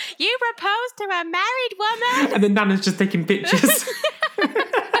 You proposed to a married woman. And then Nana's just taking pictures.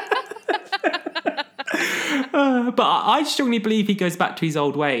 But I strongly believe he goes back to his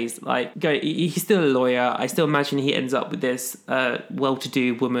old ways. Like, he's still a lawyer. I still imagine he ends up with this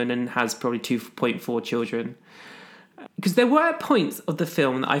well-to-do woman and has probably 2.4 children. Because there were points of the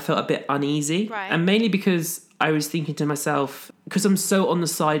film that I felt a bit uneasy. Right. And mainly because I was thinking to myself, because I'm so on the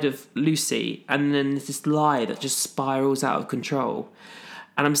side of Lucy, and then there's this lie that just spirals out of control.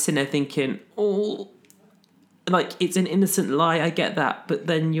 And I'm sitting there thinking, oh, like, it's an innocent lie, I get that, but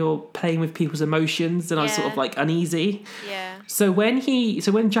then you're playing with people's emotions, and I was sort of like uneasy. Yeah. So when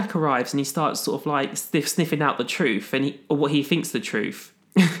Jack arrives and he starts sort of like sniffing out the truth or what he thinks the truth,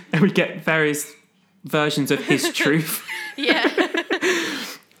 and we get various versions of his truth. Yeah.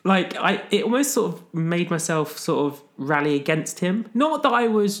 Like, it almost sort of made myself sort of rally against him. Not that I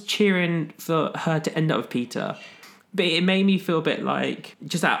was cheering for her to end up with Peter, but it made me feel a bit like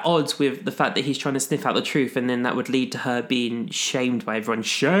just at odds with the fact that he's trying to sniff out the truth, and then that would lead to her being shamed by everyone.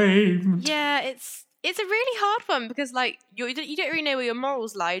 Shamed. Yeah, it's a really hard one because, like, you don't really know where your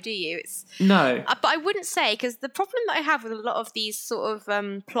morals lie, do you? No. But I wouldn't say, because the problem that I have with a lot of these sort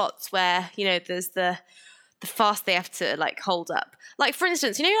of plots where, you know, there's the fast they have to, like, hold up. Like, for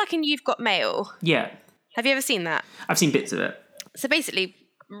instance, you know, like in You've Got Mail? Yeah. Have you ever seen that? I've seen bits of it. So basically,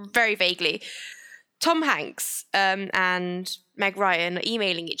 very vaguely, Tom Hanks and Meg Ryan are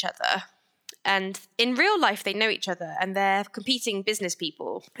emailing each other. And in real life, they know each other and they're competing business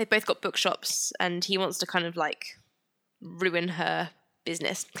people. They've both got bookshops and he wants to kind of like ruin her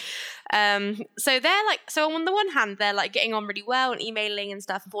business. So on the one hand, they're like getting on really well and emailing and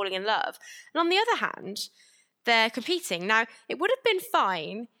stuff and falling in love. And on the other hand, they're competing. Now, it would have been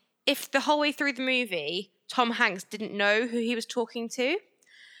fine if the whole way through the movie, Tom Hanks didn't know who he was talking to.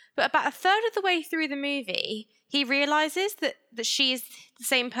 But about a third of the way through the movie, he realises that she is the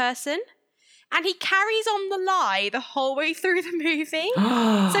same person. And he carries on the lie the whole way through the movie.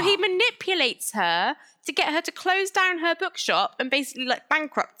 So he manipulates her to get her to close down her bookshop and basically like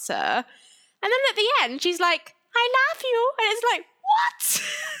bankrupts her. And then at the end, she's like, I love you. And it's like, what?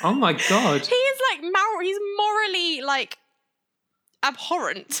 Oh my God. He is like, he's morally like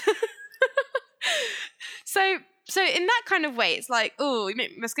abhorrent. So in that kind of way, it's like, oh, you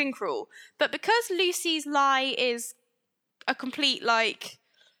make my skin crawl. But because Lucy's lie is a complete like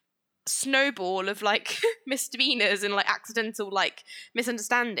snowball of like misdemeanors and like accidental like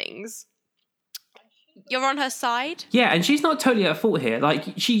misunderstandings, you're on her side. Yeah, and she's not totally at fault here. Like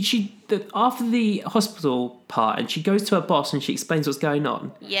after the hospital part, and she goes to her boss and she explains what's going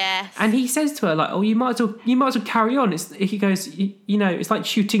on. Yes. And he says to her like, "Oh, you might as well carry on." He goes, you know, it's like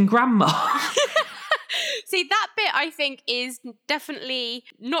shooting grandma. See, that bit I think is definitely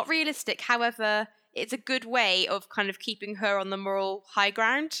not realistic. However, it's a good way of kind of keeping her on the moral high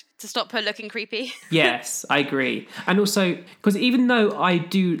ground to stop her looking creepy. Yes, I agree. And also, because even though I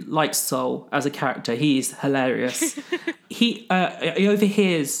do like Sol as a character, he is hilarious. He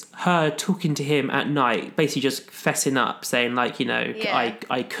overhears her talking to him at night, basically just fessing up, saying like, you know, Yeah.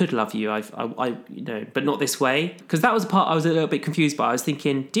 I could love you, I you know, but not this way. Because that was the part I was a little bit confused by. I was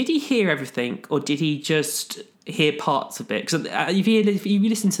thinking, did he hear everything, or did he just hear parts of it? Because if you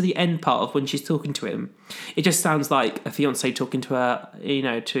listen to the end part of when she's talking to him, it just sounds like a fiance talking to her, you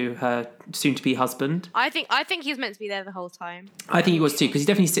know, to her soon-to-be husband. I think he was meant to be there the whole time. I think he was too, because he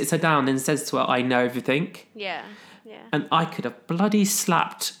definitely sits her down and says to her, I know everything. Yeah, yeah. And I could have bloody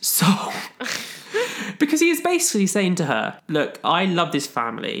slapped Sol. Because he is basically saying to her, look, I love this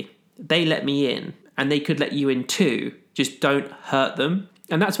family. They let me in, and they could let you in too. Just don't hurt them.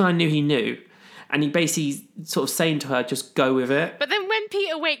 And that's when I knew he knew. And he basically sort of saying to her, just go with it. But then when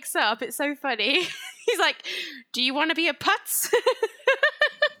Peter wakes up, it's so funny. He's like, do you want to be a putz?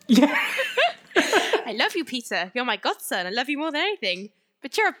 Yeah. I love you, Peter. You're my godson. I love you more than anything.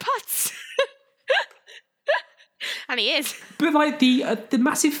 But you're a putz. And he is. But like the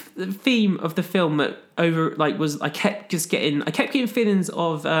massive theme of the film was I kept getting feelings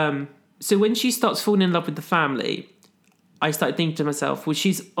of so when she starts falling in love with the family, I started thinking to myself, well,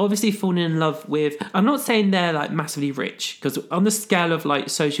 she's obviously falling in love with, I'm not saying they're like massively rich, because on the scale of like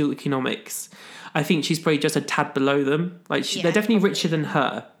social economics, I think she's probably just a tad below them. Like they're definitely richer than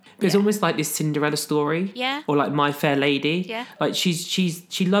her. But it's almost like this Cinderella story. Yeah. Or like My Fair Lady. Yeah. Like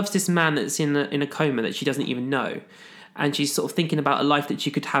she loves this man that's in a coma that she doesn't even know. And she's sort of thinking about a life that she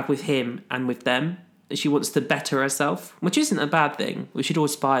could have with him and with them. She wants to better herself, which isn't a bad thing. We should all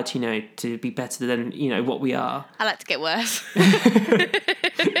aspire to, you know, to be better than, you know, what we are. I like to get worse.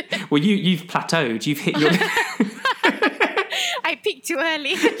 Well, you've plateaued. You've hit your... I peaked too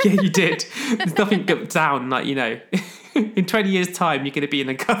early. Yeah, you did. There's nothing down, like, you know. In 20 years' time, you're going to be in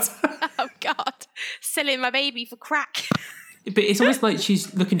a gutter. Oh, God. Selling my baby for crack. But it's almost like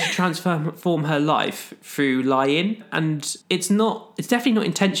she's looking to transform her life through lying, and it's definitely not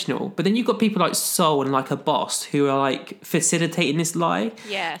intentional. But then you've got people like Sol and like her boss who are like facilitating this lie.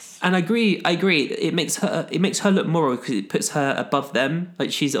 Yes. And I agree. It makes her look moral because it puts her above them,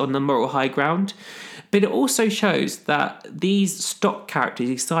 like she's on the moral high ground. But it also shows that these stock characters,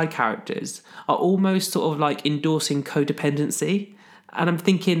 these side characters, are almost sort of like endorsing codependency. And I'm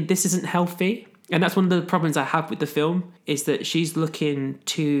thinking, this isn't healthy. And that's one of the problems I have with the film, is that she's looking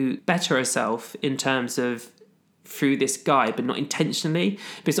to better herself in terms of through this guy, but not intentionally.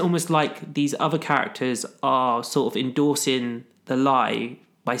 But it's almost like these other characters are sort of endorsing the lie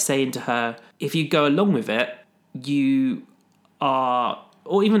by saying to her, if you go along with it, you are,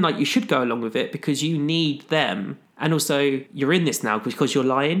 or even like you should go along with it because you need them. And also, you're in this now because you're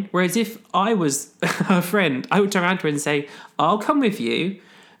lying. Whereas if I was her friend, I would turn around to her and say, I'll come with you.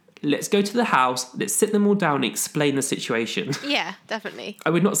 Let's go to the house. Let's sit them all down and explain the situation. Yeah, definitely.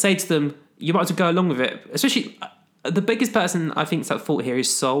 I would not say to them, you might as well go along with it. Especially, the biggest person I think is at fault here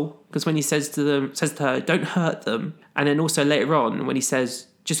is Sol. Because when he says to her, don't hurt them. And then also later on, when he says,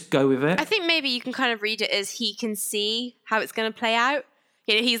 just go with it. I think maybe you can kind of read it as he can see how it's going to play out.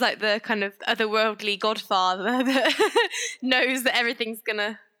 You know, he's like the kind of otherworldly godfather that knows that everything's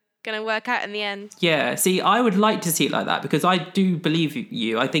gonna work out in the end. Yeah, see, I would like to see it like that because I do believe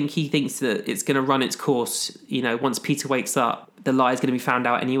you. I think he thinks that it's going to run its course. You know, once Peter wakes up, the lie is going to be found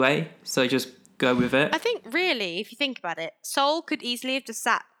out anyway. So just go with it. I think really, if you think about it, Sol could easily have just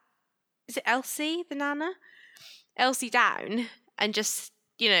sat, is it Elsie, the Nana? Elsie down and just,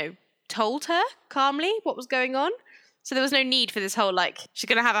 you know, told her calmly what was going on. So there was no need for this whole, like, she's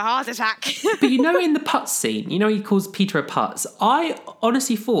going to have a heart attack. But you know, in the putz scene, you know, he calls Peter a putz. I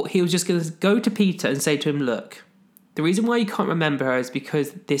honestly thought he was just going to go to Peter and say to him, look, the reason why you can't remember her is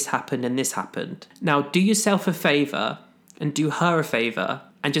because this happened and this happened. Now, do yourself a favour and do her a favour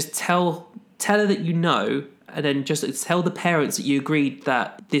and just tell her that you know, and then just tell the parents that you agreed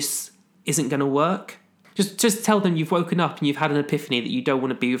that this isn't going to work. Just tell them you've woken up and you've had an epiphany that you don't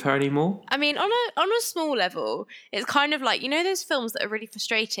want to be with her anymore. I mean, on a small level, it's kind of like, you know those films that are really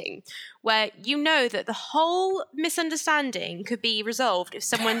frustrating where you know that the whole misunderstanding could be resolved if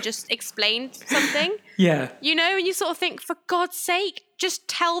someone just explained something? Yeah. You know, and you sort of think, for God's sake, just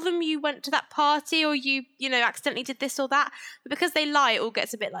tell them you went to that party or you know, accidentally did this or that. But because they lie, it all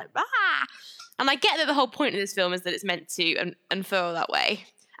gets a bit like, ah. And I get that the whole point of this film is that it's meant to unfurl that way.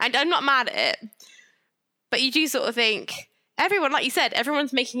 And I'm not mad at it. But you do sort of think, everyone, like you said,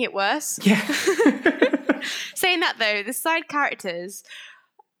 everyone's making it worse. Yeah. Saying that, though, the side characters,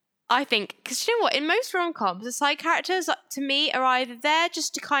 I think, because you know what, in most rom-coms, the side characters, to me, are either there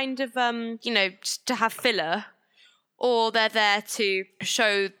just to kind of, you know, just to have filler, or they're there to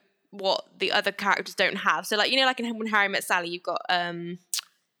show what the other characters don't have. So, like, you know, like in When Harry Met Sally, you've got,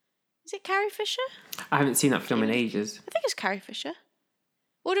 is it Carrie Fisher? I haven't seen that film in ages. I think it's Carrie Fisher.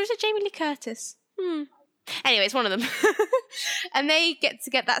 Or is it Jamie Lee Curtis? Anyway, it's one of them. And they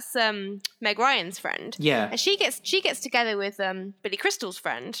get that's Meg Ryan's friend. Yeah. And she gets together with Billy Crystal's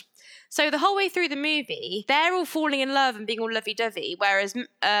friend. So the whole way through the movie, they're all falling in love and being all lovey-dovey, whereas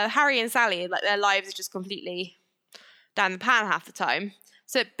Harry and Sally, like, their lives are just completely down the pan half the time.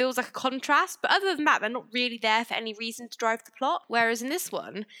 So it builds like a contrast. But other than that, they're not really there for any reason to drive the plot. Whereas in this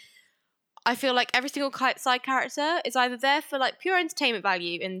one, I feel like every single side character is either there for like pure entertainment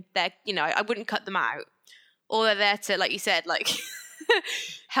value and they're, you know, I wouldn't cut them out. Or they're there to, like you said, like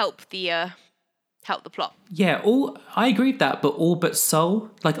help the plot. Yeah, I agree with that, but all but Sol.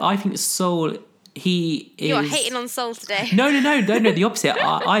 Like, I think Sol, he is... You're hating on Sol today. No, the opposite.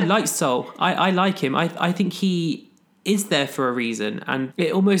 I like Sol. I like him. I think he is there for a reason. And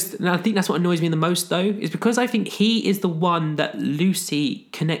I think that's what annoys me the most, though, is because I think he is the one that Lucy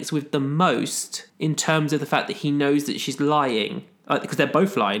connects with the most in terms of the fact that he knows that she's lying. Because they're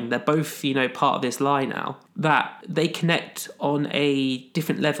both lying, they're both, you know, part of this lie now, that they connect on a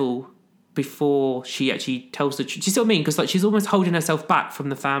different level before she actually tells the truth. Do you see what I mean? Because like she's almost holding herself back from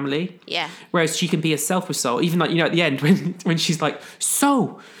the family. Yeah. Whereas she can be herself with Sol. Even like, you know, at the end when she's like,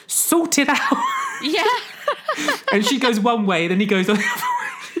 so sort it out. Yeah. And she goes one way, then he goes the other way.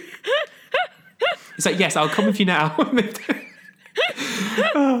 It's like, yes, I'll come with you now.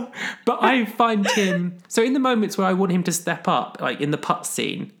 But I find him, so in the moments where I want him to step up, like in the putz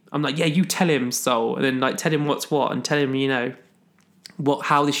scene, I'm like, yeah, you tell him, Sol, and then like tell him what's what and tell him, you know,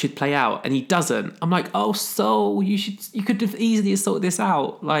 how this should play out, and he doesn't. I'm like, oh, Sol, you could have easily sorted this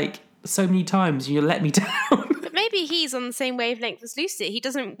out like so many times and you let me down. But maybe he's on the same wavelength as Lucy. He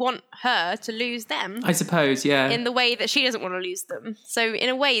doesn't want her to lose them. I suppose, yeah. In the way that she doesn't want to lose them. So in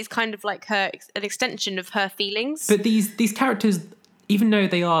a way, he's kind of like an extension of her feelings. But these characters, even though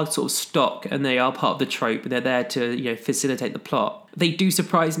they are sort of stock and they are part of the trope and they're there to, you know, facilitate the plot, they do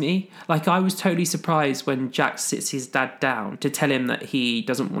surprise me. Like, I was totally surprised when Jack sits his dad down to tell him that he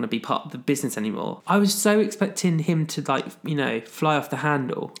doesn't want to be part of the business anymore. I was so expecting him to, like, you know, fly off the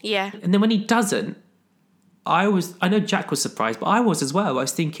handle. Yeah. And then when he doesn't, I know Jack was surprised, but I was as well. I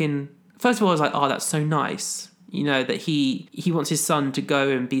was thinking, first of all, I was like, oh, that's so nice. that he wants his son to go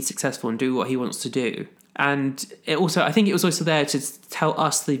and be successful and do what he wants to do. And I think it was also there to tell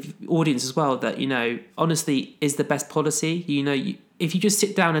us, the audience as well, that, honesty is the best policy. If you just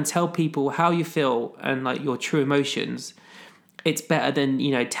sit down and tell people how you feel and like your true emotions, it's better than,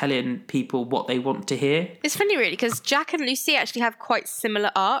 telling people what they want to hear. It's funny, really, because Jack and Lucy actually have quite similar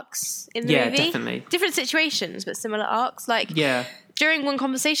arcs in the movie. Yeah, definitely. Different situations, but similar arcs. Like, during one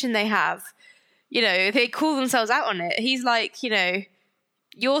conversation they have, they call themselves out on it. He's like,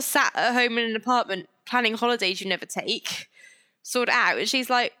 you're sat at home in an apartment planning holidays you never take, sort it out. And she's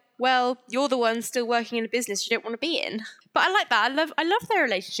like, well, you're the one still working in a business you don't want to be in. But I like that. I love their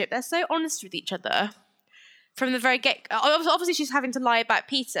relationship. They're so honest with each other from the very get. Obviously, she's having to lie about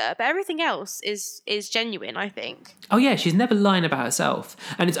Peter, but everything else is genuine, I think. Oh yeah, she's never lying about herself,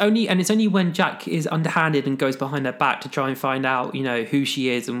 and it's only when Jack is underhanded and goes behind her back to try and find out, who she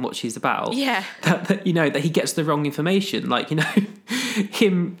is and what she's about. Yeah. That he gets the wrong information. Like,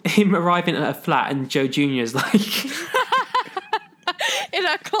 him arriving at her flat and Joe Jr. is like in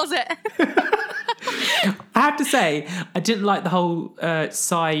her closet. I have to say, I didn't like the whole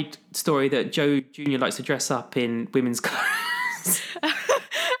side story that Joe Jr. likes to dress up in women's clothes. To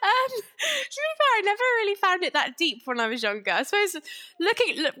be fair, I never really found it that deep when I was younger. I suppose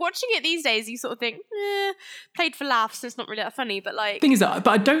watching it these days, you sort of think, played for laughs, so it's not really that funny. But like, thing is that,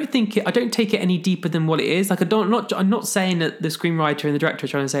 but I don't take it any deeper than what it is. Like, I'm not saying that the screenwriter and the director are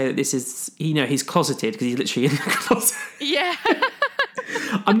trying to say that this is, he's closeted, because he's literally in the closet. Yeah.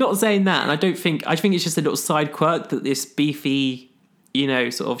 I'm not saying that, and I think it's just a little side quirk that this beefy,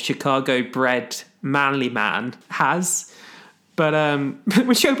 sort of Chicago-bred manly man has. But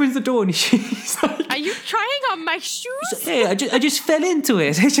when she opens the door and she's like, "Are you trying on my shoes?" Hey, I just fell into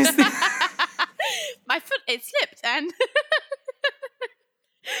it. It's just my foot, it slipped, and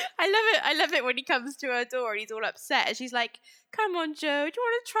I love it when he comes to her door and he's all upset, and she's like, "Come on, Joe, do you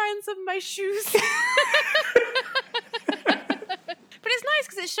want to try on some of my shoes?" But it's nice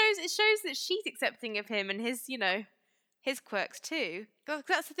because it shows that she's accepting of him and his, his quirks too. But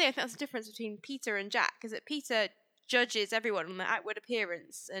that's the thing. I think that's the difference between Peter and Jack, is that Peter judges everyone on their outward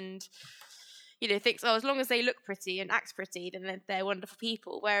appearance and, thinks, as long as they look pretty and act pretty, then they're wonderful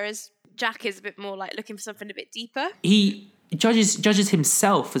people. Whereas Jack is a bit more like looking for something a bit deeper. He judges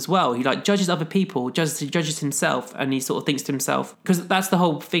himself as well. He judges other people, judges himself, and he sort of thinks to himself, because that's the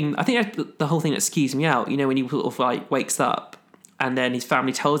whole thing. I think that's the whole thing that skews me out. When he sort of wakes up and then his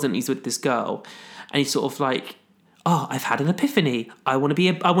family tells him he's with this girl, and he's sort of like, oh, I've had an epiphany. I want to be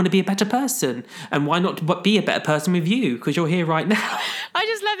a better person, and why not be a better person with you? Because you're here right now. I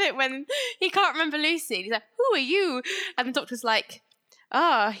just love it when he can't remember Lucy. He's like, "Who are you?" And the doctor's like,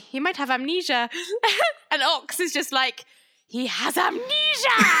 "Oh, he might have amnesia." And Ox is just like, "He has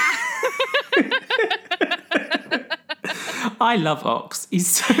amnesia." I love Ox. He's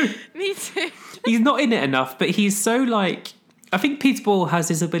so. Me too. He's not in it enough, but he's so like. I think Peter Ball has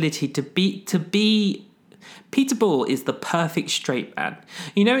this ability to be. Peter Ball is the perfect straight man.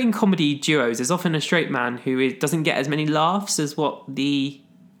 In comedy duos, there's often a straight man who doesn't get as many laughs as what the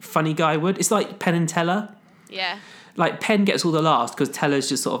funny guy would. It's like Penn and Teller. Yeah. Like, Penn gets all the laughs because Teller's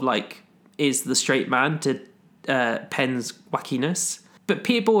just sort of like is the straight man to Penn's wackiness. But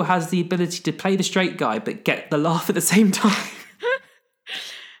Peter Ball has the ability to play the straight guy but get the laugh at the same time.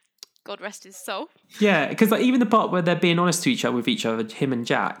 God rest his soul. Yeah, because even the part where they're being honest to each other, him and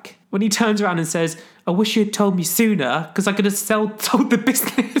Jack, when he turns around and says, "I wish you had told me sooner because I could have sold the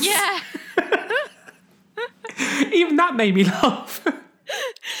business." Yeah. Even that made me laugh. I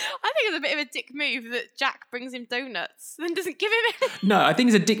think it's a bit of a dick move that Jack brings him donuts and doesn't give him any. No, I think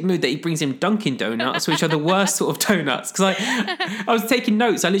it's a dick move that he brings him Dunkin' Donuts, which are the worst sort of donuts. Because I was taking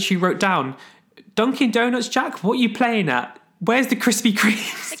notes. I literally wrote down, "Dunkin' Donuts, Jack, what are you playing at? Where's the Krispy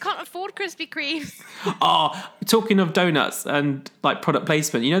Kremes?" They can't afford Krispy Kremes. Oh, talking of donuts and like product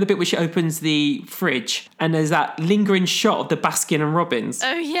placement, the bit where she opens the fridge and there's that lingering shot of the Baskin and Robbins.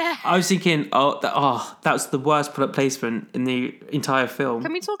 Oh yeah. I was thinking, that was the worst product placement in the entire film.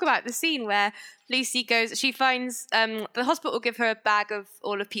 Can we talk about the scene where Lucy she finds the hospital give her a bag of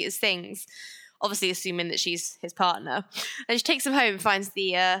all of Peter's things, obviously assuming that she's his partner, and she takes him home and finds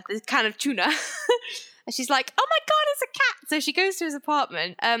the can of tuna. And she's like, "Oh my God, it's a cat!" So she goes to his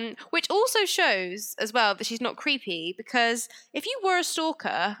apartment, which also shows as well that she's not creepy, because if you were a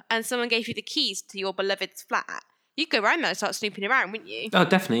stalker and someone gave you the keys to your beloved's flat, you'd go around there and start snooping around, wouldn't you? Oh,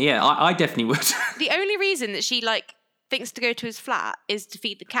 definitely, yeah. I definitely would. The only reason that she thinks to go to his flat is to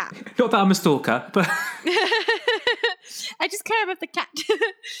feed the cat. Not that I'm a stalker, but I just care about the cat.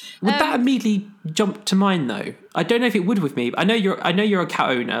 Would that immediately jump to mind though? I don't know if it would with me. I know you're a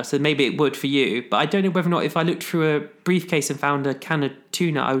cat owner, so maybe it would for you. But I don't know whether or not if I looked through a briefcase and found a can of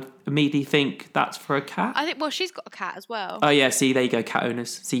tuna, I would immediately think that's for a cat. I think, well, she's got a cat as well. Oh yeah, see, there you go, cat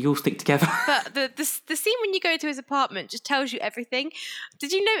owners. See, you all stick together. But the scene when you go to his apartment just tells you everything.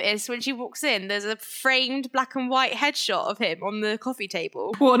 Did you notice when she walks in, there's a framed black and white headshot of him on the coffee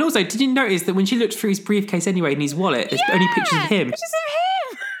table? Well, and also, did you notice that when she looked through his briefcase anyway in his wallet, there's only pictures of him? Pictures of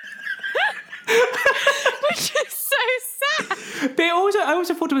him! Which is so sad. But I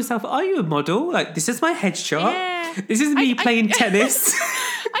also thought to myself, are you a model? Like, this is my headshot. Yeah. This is me playing tennis.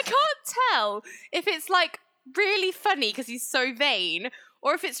 I can't tell if it's like really funny because he's so vain,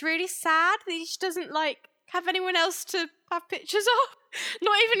 or if it's really sad that he just doesn't like have anyone else to have pictures of.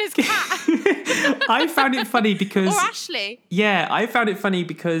 Not even his cat. I found it funny because... Or Ashley. Yeah, I found it funny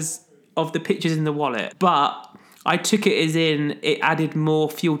because of the pictures in the wallet. But I took it as in it added more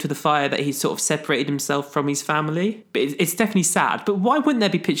fuel to the fire that he sort of separated himself from his family. But it's definitely sad. But why wouldn't there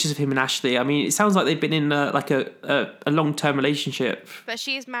be pictures of him and Ashley? I mean, it sounds like they've been in a long-term relationship. But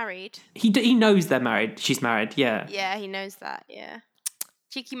she is married. He knows they're married. She's married, yeah. Yeah, he knows that, yeah.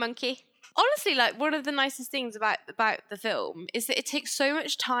 Cheeky monkey. Honestly, like, one of the nicest things about the film is that it takes so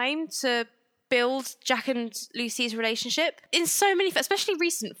much time to build Jack and Lucy's relationship. In so many, especially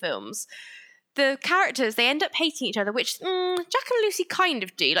recent films, the characters, they end up hating each other, which Jack and Lucy kind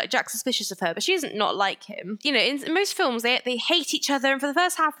of do. Like, Jack's suspicious of her, but she doesn't not like him. You know, in most films, they hate each other, and for the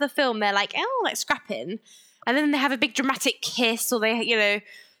first half of the film, they're like scrapping. And then they have a big dramatic kiss, or they, you know,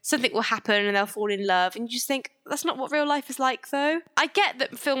 something will happen and they'll fall in love. And you just think, that's not what real life is like, though. I get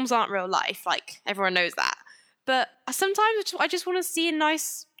that films aren't real life, like, everyone knows that. But sometimes I just want to see a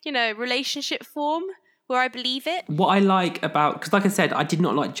nice, you know, relationship form where I believe it. What I like about... Because like I said, I did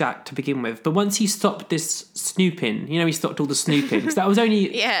not like Jack to begin with. But once he stopped this snooping, you know, he stopped all the snooping. Because that was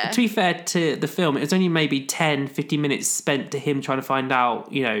only... Yeah. To be fair to the film, it was only maybe 10, 15 minutes spent to him trying to find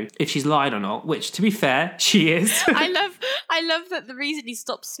out, you know, if she's lying or not. Which, to be fair, she is. I love that the reason he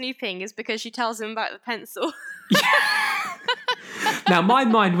stopped snooping is because she tells him about the pencil. Now, my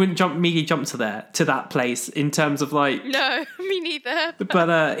mind wouldn't immediately jump to that place in terms of like... No, me neither.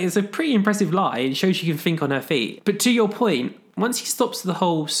 But it's a pretty impressive lie. It shows she can think on her feet. But to your point, once he stops the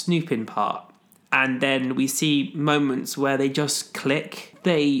whole snooping part, and then we see moments where they just click,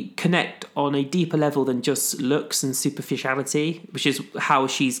 they connect on a deeper level than just looks and superficiality, which is how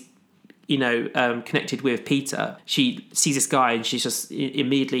she's, you know, connected with Peter. She sees this guy and she's just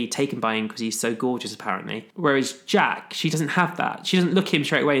immediately taken by him because he's so gorgeous, apparently. Whereas Jack, she doesn't have that. She doesn't look at him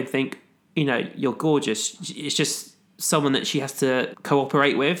straight away and think, you know, you're gorgeous. It's just someone that she has to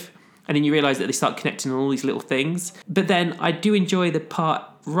cooperate with. And then you realise that they start connecting on all these little things. But then I do enjoy the part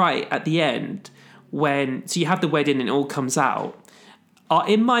right at the end when... So you have the wedding and it all comes out.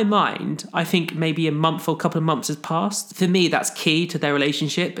 In my mind, I think maybe a month or a couple of months has passed. For me, that's key to their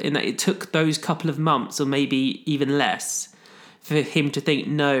relationship in that it took those couple of months or maybe even less for him to think,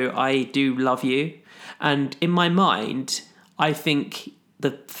 no, I do love you. And in my mind, I think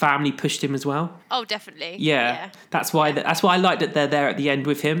the family pushed him as well. Oh, definitely. Yeah. That's why I like that they're there at the end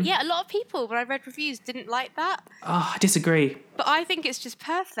with him. Yeah, a lot of people, when I read reviews, didn't like that. Oh, I disagree. But I think it's just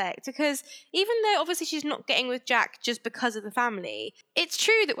perfect because even though obviously she's not getting with Jack just because of the family, it's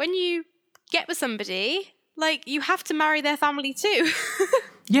true that when you get with somebody, like, you have to marry their family too.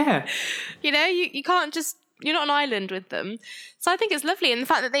 Yeah. You know, you can't just... You're not an island with them. So I think it's lovely. And the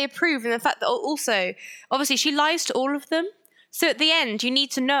fact that they approve, and the fact that also, obviously, she lies to all of them. So at the end, you need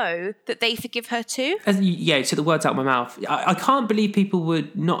to know that they forgive her too. Yeah, you took the words out of my mouth. I can't believe people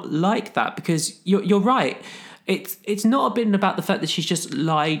would not like that because you're right. It's not been about the fact that she's just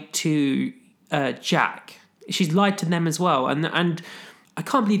lied to Jack. She's lied to them as well. And I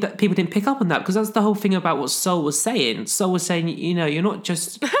can't believe that people didn't pick up on that because that's the whole thing about what Sol was saying. Sol was saying, you know, you're not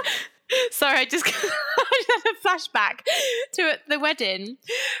just... Sorry, I just had a flashback to the wedding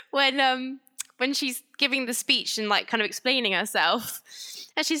when she's giving the speech and like kind of explaining herself,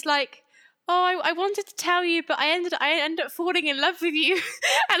 and she's like, "Oh, I wanted to tell you, but I ended up falling in love with you."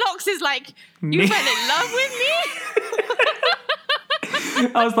 And Ox is like, "You fell in love with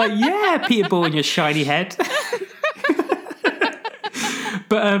me?" I was like, "Yeah, Peter Ball in your shiny head."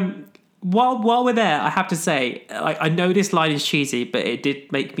 But while we're there, I have to say, I know this line is cheesy, but it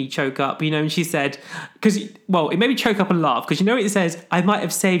did make me choke up. You know, and she said, it made me choke up and laugh because you know it says, "I might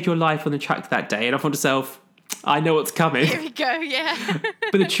have saved your life on the track that day," and I thought to myself, I know what's coming. Here we go, yeah.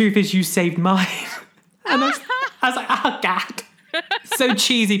 But the truth is, you saved mine. And I was like, oh God, so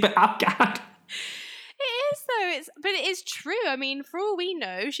cheesy, but oh God. It is though. But it is true. I mean, for all we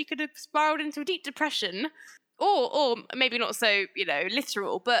know, she could have spiraled into a deep depression, or maybe not so, you know,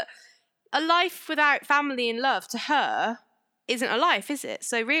 literal, but. a life without family and love to her isn't a life, is it?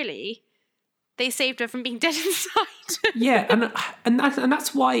 So really, they saved her from being dead inside. Yeah, and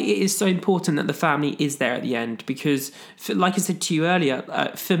that's why it is so important that the family is there at the end, because, like I said to you earlier,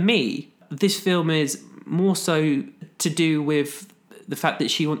 for me, this film is more so to do with the fact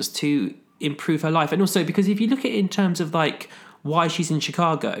that she wants to improve her life, and also because if you look at it in terms of like why she's in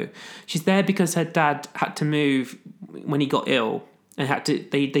Chicago, she's there because her dad had to move when he got ill, and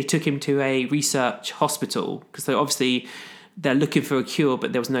they took him to a research hospital because obviously they're looking for a cure,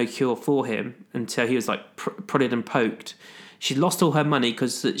 but there was no cure for him until he was like prodded and poked. She lost all her money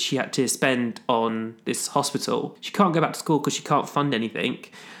because she had to spend on this hospital. She can't go back to school because she can't fund anything.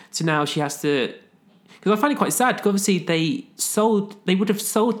 So now she has to. Because I find it quite sad. Because obviously they would have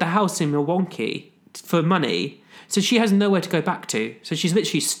sold the house in Milwaukee for money. So she has nowhere to go back to. So she's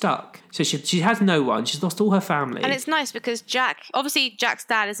literally stuck. So she has no one. She's lost all her family. And it's nice because Jack's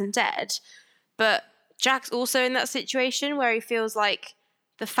dad isn't dead, but Jack's also in that situation where he feels like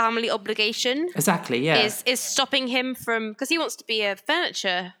the family obligation is stopping him from, because he wants to be a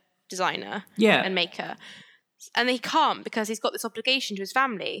furniture designer and maker, and he can't because he's got this obligation to his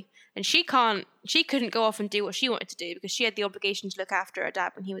family, and she couldn't go off and do what she wanted to do because she had the obligation to look after her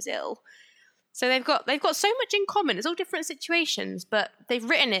dad when he was ill. So they've got so much in common. It's all different situations, but they've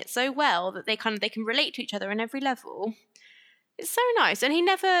written it so well that they can relate to each other on every level. It's so nice. And he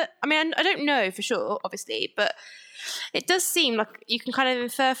never, I mean, I don't know for sure, obviously, but it does seem like you can kind of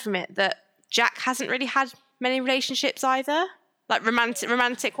infer from it that Jack hasn't really had many relationships either, like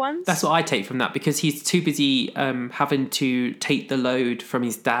romantic ones. That's what I take from that, because he's too busy having to take the load from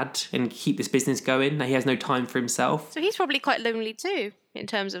his dad and keep this business going. He has no time for himself. So he's probably quite lonely too, in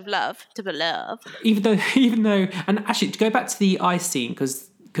terms of love, to be love. Even though, and actually to go back to the ice scene,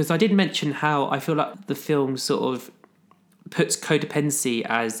 because I did mention how I feel like the film sort of puts codependency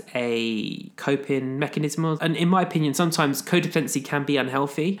as a coping mechanism. And in my opinion, sometimes codependency can be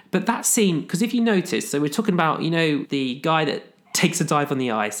unhealthy. But that scene, because if you notice, so we're talking about, the guy that takes a dive on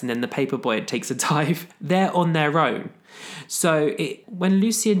the ice and then the paperboy takes a dive, they're on their own. So when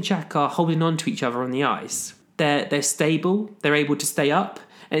Lucy and Jack are holding on to each other on the ice, they're stable, they're able to stay up.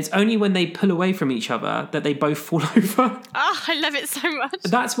 And it's only when they pull away from each other that they both fall over. Oh, I love it so much.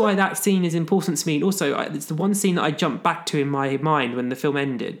 That's why that scene is important to me. And also, it's the one scene that I jumped back to in my mind when the film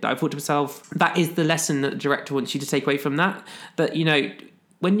ended. I thought to myself, that is the lesson that the director wants you to take away from that. That,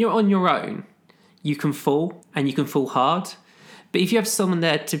 when you're on your own, you can fall, and you can fall hard. But if you have someone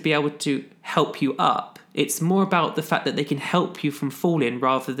there to be able to help you up, it's more about the fact that they can help you from falling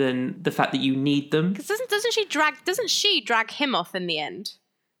rather than the fact that you need them. Because doesn't she drag him off in the end?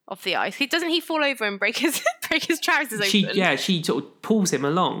 Off the ice. Doesn't he fall over and break his trousers open? She sort of pulls him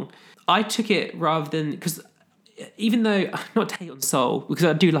along. I took it rather than, because even though, not to hate on Soul, because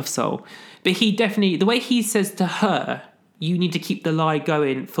I do love Soul, but he definitely, the way he says to her, you need to keep the lie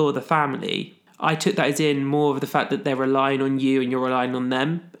going for the family, I took that as in more of the fact that they're relying on you and you're relying on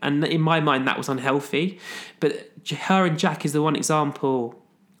them. And in my mind, that was unhealthy. But her and Jack is the one example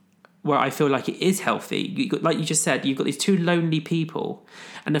where I feel like it is healthy. Like you just said, you've got these two lonely people,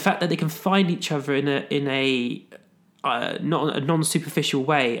 and the fact that they can find each other in a not a non-superficial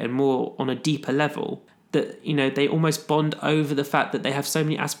way and more on a deeper level, that they almost bond over the fact that they have so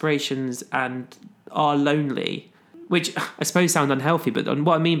many aspirations and are lonely, which I suppose sounds unhealthy. But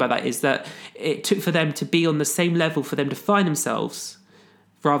what I mean by that is that it took for them to be on the same level for them to find themselves.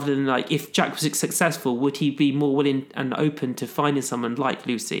 Rather than, like, if Jack was successful, would he be more willing and open to finding someone like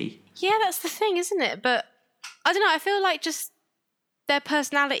Lucy? Yeah, that's the thing, isn't it? But I don't know, I feel like just their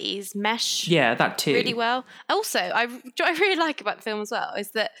personalities mesh that too really well. Also, what I really like about the film as well is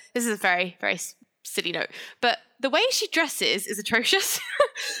that, this is a very, very silly note, but the way she dresses is atrocious.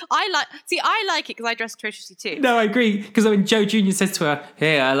 I like it because I dress atrociously too. No, I agree, because when Joe Jr. says to her,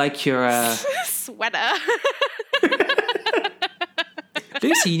 hey, I like your sweater.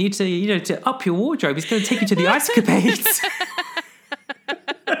 Lucy, you need to up your wardrobe. He's going to take you to the ice capades.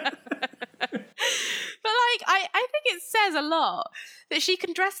 But I think it says a lot that she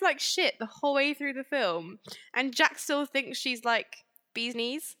can dress like shit the whole way through the film, and Jack still thinks she's like bee's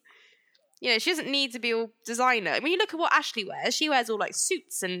knees. She doesn't need to be all designer. When you look at what Ashley wears, she wears all like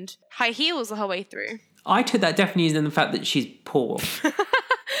suits and high heels the whole way through. I took that definitely as in the fact that she's poor.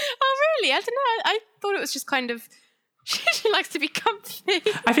 Oh, really? I don't know. I thought it was just kind of, she likes to be comfy.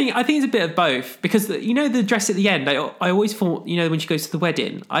 I think it's a bit of both, because the dress at the end, I always thought, when she goes to the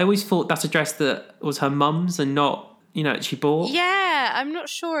wedding, I always thought that's a dress that was her mum's and not she bought. Yeah, I'm not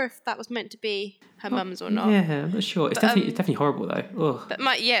sure if that was meant to be her mum's or not. Yeah, I'm not sure. It's definitely horrible though. Ugh. But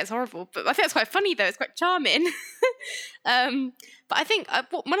it's horrible. But I think it's quite funny though. It's quite charming. But I think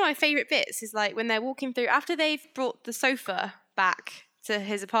one of my favourite bits is like when they're walking through after they've brought the sofa back to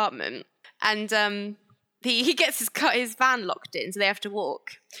his apartment, and he gets his van locked in, so they have to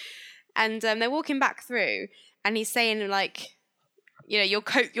walk, and they're walking back through, and he's saying like, your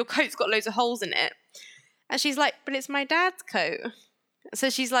coat's got loads of holes in it, and she's like, but it's my dad's coat. So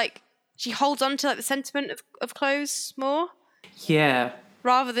she's like, she holds on to like the sentiment of clothes more. Yeah.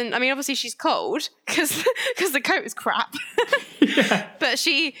 Rather than, obviously she's cold because the coat is crap. Yeah. But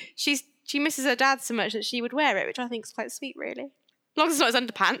she misses her dad so much that she would wear it, which I think is quite sweet, really. As long as it's not his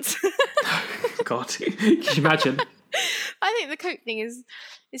underpants. God, can you imagine? I think the coat thing is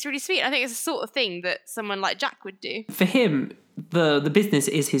really sweet. I think it's the sort of thing that someone like Jack would do. For him, the business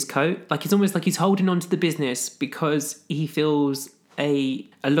is his coat. Like, it's almost like he's holding on to the business because he feels a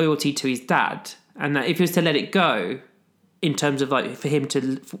loyalty to his dad, and that if he was to let it go, in terms of like for him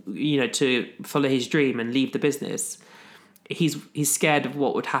to to follow his dream and leave the business, he's scared of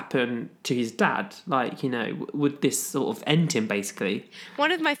what would happen to his dad. Like, would this sort of end him basically?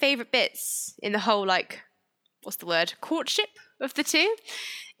 One of my favourite bits in the whole courtship of the two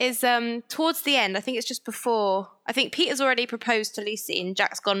is towards the end. I think it's just before. I think Peter's already proposed to Lucy and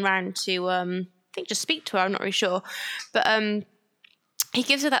Jack's gone round to I think just speak to her. I'm not really sure, but he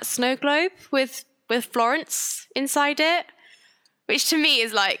gives her that snow globe with Florence inside it, which to me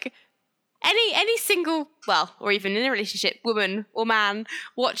is like any single, or even in a relationship, woman or man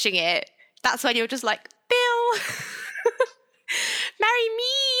watching it, that's when you're just like, Bill, marry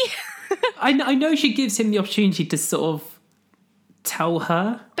me. I know she gives him the opportunity to sort of tell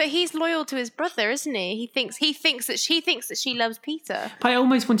her, but he's loyal to his brother, isn't he? He thinks that she loves Peter. But I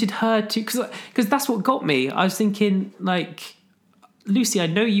almost wanted her to, because that's what got me. I was thinking, like, Lucy, I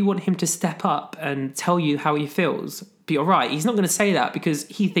know you want him to step up and tell you how he feels, but you're right, he's not going to say that because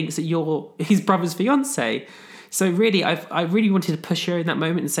he thinks that you're his brother's fiance. So really, I really wanted to push her in that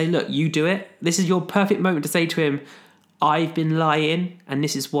moment and say, look, you do it. This is your perfect moment to say to him, I've been lying and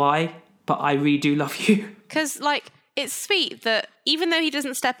this is why, but I really do love you. Because, like, it's sweet that even though he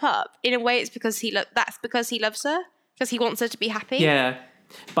doesn't step up, in a way it's because that's because he loves her, because he wants her to be happy. Yeah.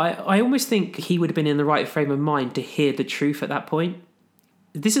 But I almost think he would have been in the right frame of mind to hear the truth at that point.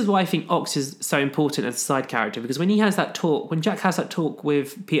 This is why I think Ox is so important as a side character, because when Jack has that talk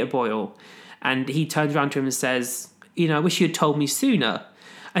with Peter Boyle and he turns around to him and says, I wish you had told me sooner,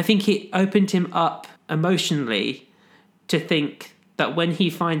 I think it opened him up emotionally to think that when he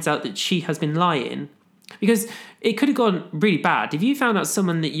finds out that she has been lying, because it could have gone really bad. If you found out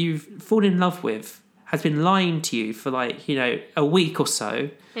someone that you've fallen in love with has been lying to you for a week or so,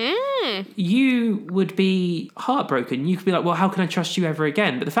 you would be heartbroken. You could be like, well, how can I trust you ever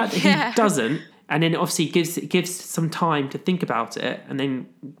again? But the fact that he doesn't, and then obviously gives some time to think about it and then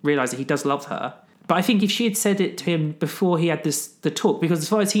realise that he does love her. But I think if she had said it to him before he had the talk, because as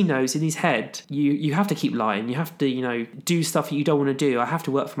far as he knows, in his head, you have to keep lying. You have to, do stuff that you don't want to do. I have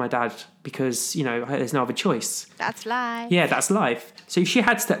to work for my dad because, there's no other choice. That's life. Yeah, that's life. So if she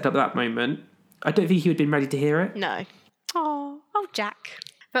had stepped up at that moment, I don't think he would have been ready to hear it. No. Oh, Jack.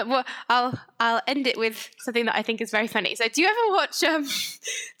 But I'll end it with something that I think is very funny. So do you ever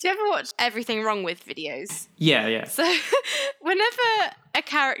watch Everything Wrong With videos? Yeah. So whenever a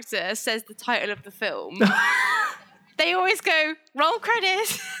character says the title of the film, they always go, roll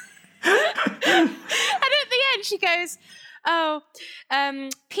credits. And at the end she goes,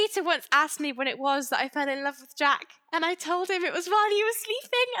 Peter once asked me when it was that I fell in love with Jack, and I told him it was while he was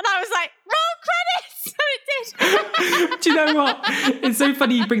sleeping, and I was like, roll credits! So it did. Do you know what? It's so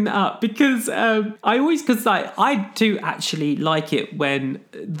funny you bring that up, because I do actually like it when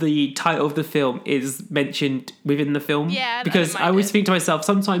the title of the film is mentioned within the film. Yeah, because I always think to myself,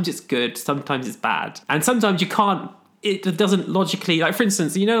 sometimes it's good, sometimes it's bad, and sometimes you can't. It doesn't logically, like, for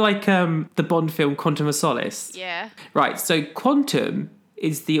instance, the Bond film Quantum of Solace? Yeah. Right, so Quantum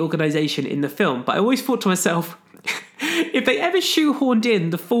is the organisation in the film, but I always thought to myself, if they ever shoehorned in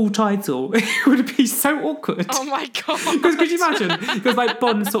the full title, it would be so awkward. Oh my God. Because could you imagine? Because like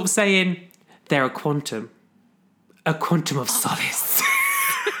Bond sort of saying, they're a quantum of solace.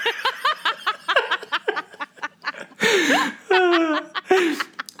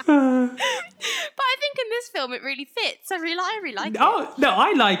 But I think in this film it really fits. I really like it. Oh no,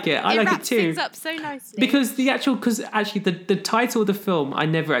 I like it. I like it too. It wraps things up so nicely. Because the title of the film, I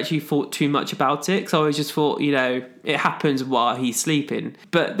never actually thought too much about it, because I always just thought, it happens while he's sleeping.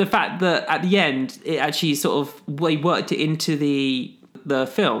 But the fact that at the end it actually sort of, they worked it into the the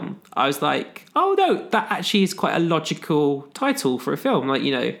film, I was like, oh no, that actually is quite a logical title for a film. Like,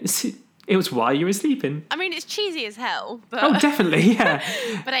 it was While You Were Sleeping. I mean, it's cheesy as hell, but... Oh, definitely, yeah.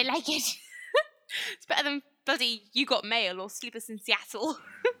 But I like it. It's better than bloody You Got Mail or Sleepless in Seattle.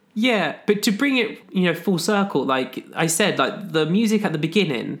 Yeah, but to bring it, full circle, like I said, like the music at the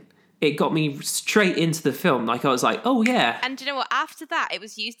beginning, it got me straight into the film. Like I was like, oh yeah. And do you know what? After that, it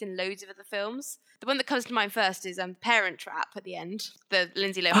was used in loads of other films. The one that comes to mind first is Parent Trap at the end, the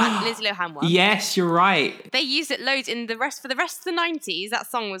Lindsay Lohan one. Yes, you're right. They used it loads for the rest of the 90s. That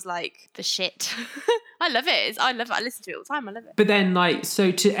song was like the shit. I love it. I love it. I listen to it all the time. I love it. But then,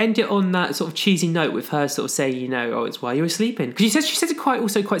 so to end it on that sort of cheesy note with her sort of saying, oh, it's While You Were Sleeping, because she said it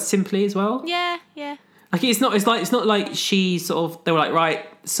quite simply as well. Yeah. Like it's not like she sort of, they were like, right,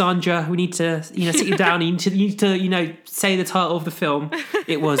 Sandra, we need to sit you down. You need to say the title of the film.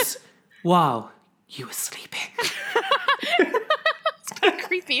 It was While You Were Sleeping. It's kind of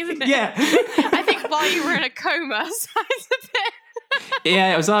creepy, isn't it? Yeah. I think While You Were in a Coma sounds a bit.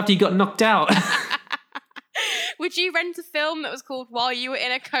 Yeah, it was after you got knocked out. Would you rent a film that was called While You Were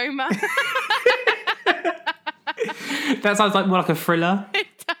in a Coma? That sounds like more like a thriller. It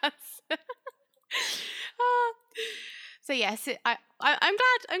does. So yes, I'm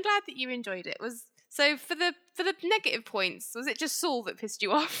glad that you enjoyed it. So for the negative points, was it just Saul that pissed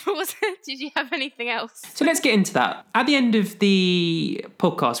you off, or did you have anything else? So let's get into that. At the end of the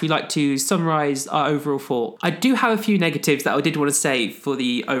podcast, we like to summarise our overall thought. I do have a few negatives that I did want to say for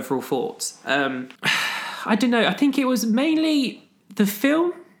the overall thoughts. I don't know. I think it was mainly the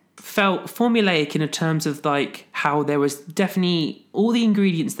film felt formulaic in terms of like how there was definitely all the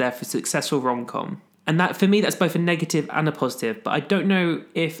ingredients there for successful rom-com. And that, for me, that's both a negative and a positive. But I don't know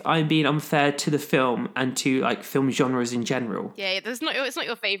if I'm being unfair to the film and to like film genres in general. Yeah, it's not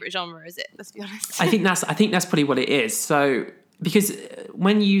your favourite genre, is it? Let's be honest. I think that's probably what it is. So because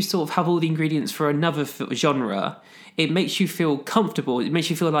when you sort of have all the ingredients for another genre, it makes you feel comfortable. It makes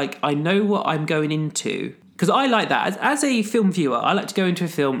you feel like I know what I'm going into. Because I like that. As a film viewer, I like to go into a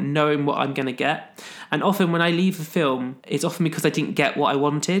film knowing what I'm going to get. And often when I leave a film, it's often because I didn't get what I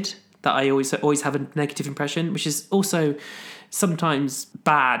wanted, that I always have a negative impression, which is also sometimes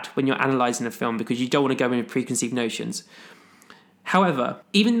bad when you're analysing a film because you don't want to go in with preconceived notions. However,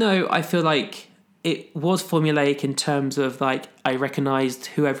 even though I feel like it was formulaic in terms of like I recognised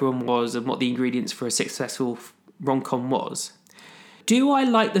who everyone was and what the ingredients for a successful rom-com was, do I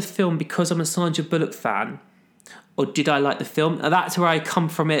like the film because I'm a Sandra Bullock fan? Or did I like the film? Now, that's where I come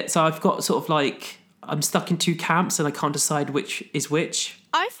from it. So I've got sort of like, I'm stuck in two camps and I can't decide which is which.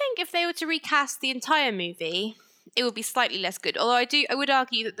 I think if they were to recast the entire movie, it would be slightly less good. Although I would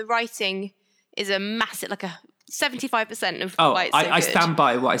argue that the writing is a massive, like a 75% of why it's so good. I stand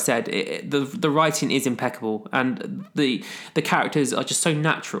by what I said. The writing is impeccable and the characters are just so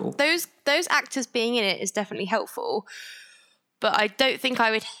natural. Those actors being in it is definitely helpful, but I don't think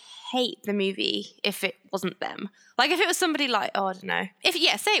I would hate the movie if it wasn't them. Like if it was somebody like, I don't know.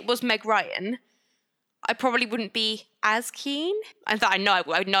 Say it was Meg Ryan, I probably wouldn't be as keen. I thought I know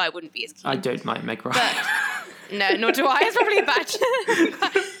I wouldn't be as keen. I don't like Meg Ryan. But, no, nor do I. It's probably a bad.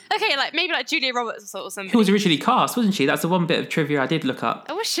 Okay, like maybe like Julia Roberts or something. Who was originally cast, wasn't she? That's the one bit of trivia I did look up.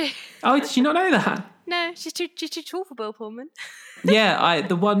 Oh, was she? Oh, did you not know that? No, she's too tall for Bill Pullman. Yeah,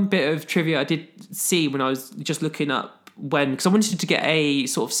 the one bit of trivia I did see when I was just looking up because I wanted to get a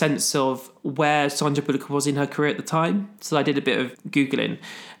sort of sense of where Sandra Bullock was in her career at the time. So I did a bit of Googling.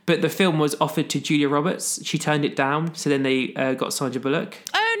 But the film was offered to Julia Roberts. She turned it down. So then they got Sandra Bullock.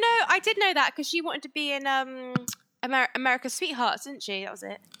 Oh, no, I did know that because she wanted to be in America's Sweethearts, didn't she? That was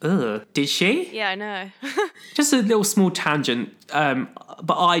it. Ugh, did she? Yeah, I know. Just a little small tangent.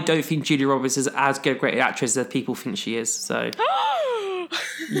 But I don't think Julia Roberts is as good a great actress as people think she is. So...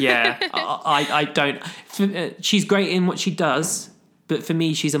 Yeah, I don't. She's great in what she does, but for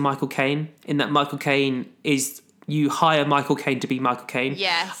me, she's a Michael Caine. In that Michael Caine is, you hire Michael Caine to be Michael Caine.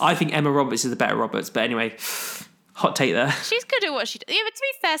 Yes. I think Emma Roberts is the better Roberts, but anyway, hot take there. She's good at what she does. Yeah, but to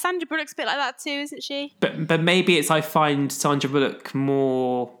be fair, Sandra Bullock's a bit like that too, isn't she? But maybe it's I find Sandra Bullock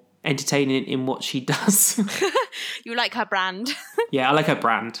more entertaining in what she does. You like her brand. Yeah, I like her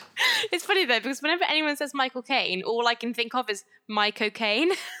brand. It's funny though, because whenever anyone says Michael Caine, all I can think of is my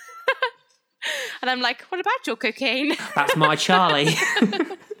cocaine. And I'm like, what about your cocaine? That's my Charlie.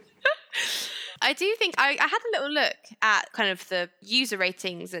 I do think I had a little look at kind of the user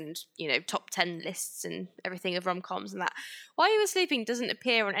ratings and, top 10 lists and everything of rom-coms and that. While You Were Sleeping doesn't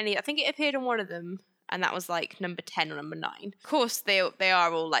appear on any. I think it appeared on one of them, and that was like number 10 or number 9. Of course, they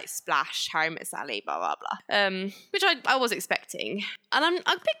are all like Splash, Harry Met Sally, blah, blah, blah. Which I was expecting. And I'm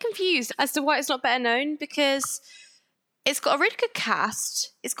a bit confused as to why it's not better known, because it's got a really good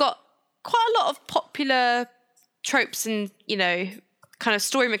cast. It's got quite a lot of popular tropes and, you know, kind of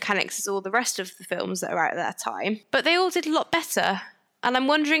story mechanics as all the rest of the films that are out at that time. But they all did a lot better. And I'm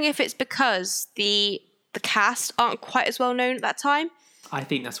wondering if it's because the cast aren't quite as well known at that time. I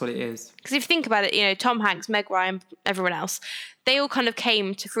think that's what it is. Because if you think about it, you know, Tom Hanks, Meg Ryan, everyone else, they all kind of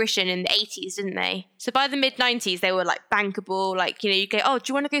came to fruition in the 80s, didn't they? So by the mid-90s, they were like bankable. Like, you know, you go, oh, do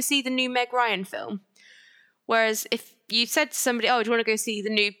you want to go see the new Meg Ryan film? Whereas if you said to somebody, oh, do you want to go see the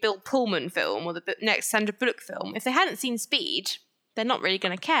new Bill Pullman film or the next Sandra Bullock film? If they hadn't seen Speed, they're not really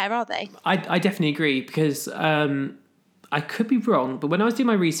going to care, are they? I definitely agree because I could be wrong, but when I was doing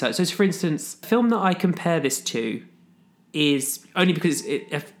my research, so for instance, the film that I compare this to is only because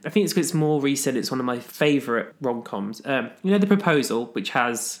I think it's because it's more recent. It's one of my favourite rom-coms. You know, The Proposal, which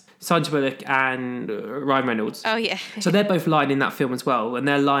has Sandra Bullock and Ryan Reynolds. Oh, yeah. So they're both lying in that film as well. And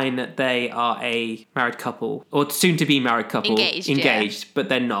they're lying that they are a married couple, or soon-to-be married couple. Engaged, but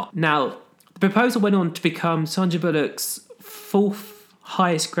they're not. Now, The Proposal went on to become Sandra Bullock's fourth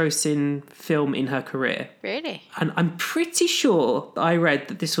highest grossing film in her career. Really? And I'm pretty sure that I read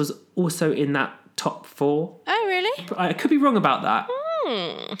that this was also in that top 4. Oh, really? I could be wrong about that.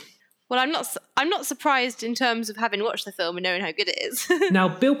 Well, I'm not surprised in terms of having watched the film and knowing how good it is. Now,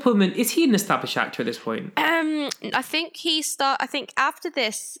 Bill Pullman, is he an established actor at this point? I think after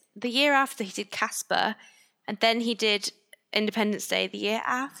this, the year after, he did Casper, and then he did Independence Day the year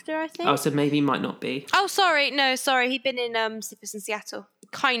after, I think. Oh, so maybe he might not be. Oh, sorry. He'd been in Sleepless in Seattle.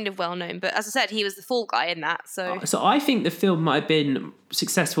 Kind of well known, but as I said, he was the fall guy in that. So I think the film might have been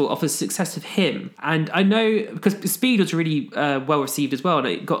successful off the success of him. And I know because Speed was really well received as well, and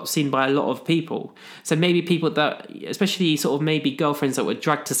it got seen by a lot of people. So maybe people that, especially sort of maybe girlfriends that were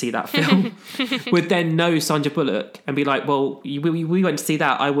dragged to see that film, would then know Sandra Bullock and be like, well, we went to see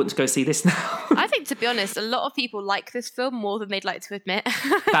that. I want to go see this now. I think, to be honest, a lot of people like this film more than they'd like to admit.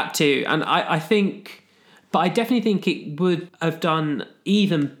 That too. And I think... But I definitely think it would have done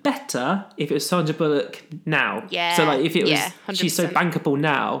even better if it was Sandra Bullock now. Yeah. So like if it was, 100%. She's so bankable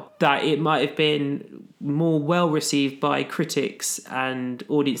now that it might have been more well received by critics and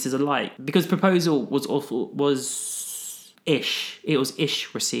audiences alike. Because Proposal was awful, was ish. It was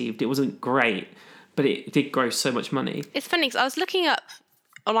ish received. It wasn't great, but it did gross so much money. It's funny because I was looking up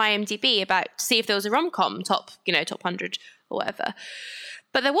on IMDb to see if there was a rom-com top 100 or whatever.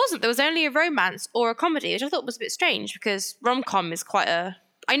 But there wasn't. There was only a romance or a comedy, which I thought was a bit strange because rom-com is quite a...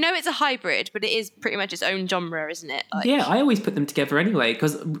 I know it's a hybrid, but it is pretty much its own genre, isn't it? Like, yeah, I always put them together anyway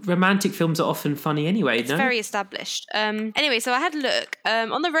because romantic films are often funny anyway, it's very established. Anyway, so I had a look.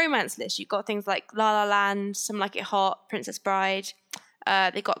 On the romance list, you've got things like La La Land, Some Like It Hot, Princess Bride.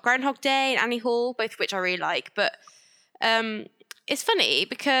 They got Groundhog Day and Annie Hall, both of which I really like. But it's funny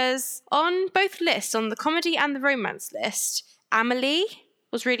because on both lists, on the comedy and the romance list, Amelie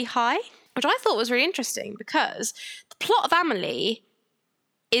was really high, which I thought was really interesting because the plot of Amelie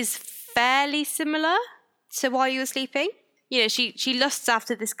is fairly similar to While You Were Sleeping. You know, she lusts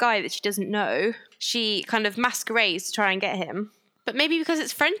after this guy that she doesn't know. She kind of masquerades to try and get him. But maybe because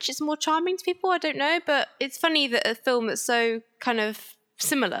it's French, it's more charming to people, I don't know. But it's funny that a film that's so kind of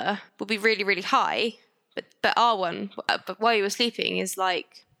similar will be really, really high. But our one, but While You Were Sleeping, is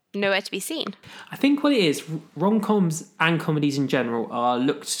like... nowhere to be seen. I think what it is, rom-coms and comedies in general are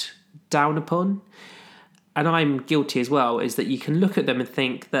looked down upon, and I'm guilty as well, is that you can look at them and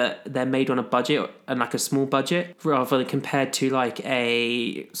think that they're made on a budget and like a small budget rather than compared to like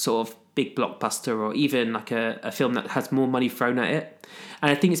a sort of big blockbuster or even like a film that has more money thrown at it.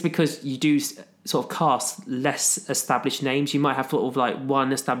 And I think it's because you do sort of cast less established names. You might have sort of like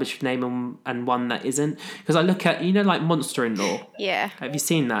one established name and one that isn't. Because I look at, you know, like Monster-in-Law. Yeah. Have you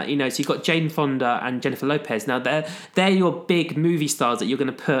seen that? You know, so you've got Jane Fonda and Jennifer Lopez. Now, they're your big movie stars that you're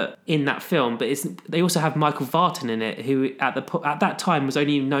going to put in that film. But they also have Michael Vartan in it, who at that time was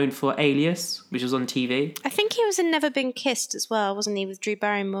only known for Alias, which was on TV. I think he was in Never Been Kissed as well, wasn't he, with Drew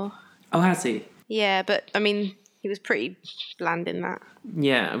Barrymore? Oh, has he? Yeah, but, I mean... he was pretty bland in that.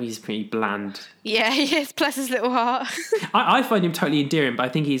 Yeah, I mean, he's pretty bland. Yeah, he is. Bless his little heart. I find him totally endearing, but I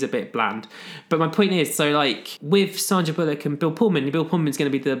think he's a bit bland. But my point is, so like with Sandra Bullock and Bill Pullman's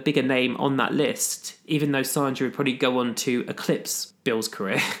going to be the bigger name on that list, even though Sandra would probably go on to eclipse Bill's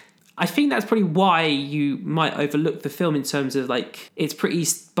career. I think that's probably why you might overlook the film in terms of like it's pretty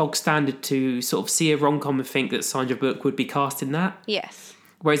bog standard to sort of see a rom-com and think that Sandra Bullock would be cast in that. Yes.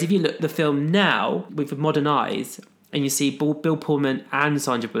 Whereas if you look at the film now with modern eyes and you see Bill Pullman and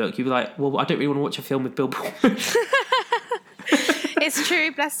Sandra Bullock, you'd be like, well, I don't really want to watch a film with Bill Pullman. It's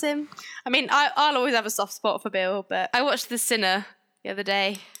true, bless him. I mean, I'll always have a soft spot for Bill, but I watched The Sinner the other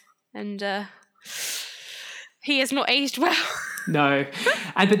day and he has not aged well. No.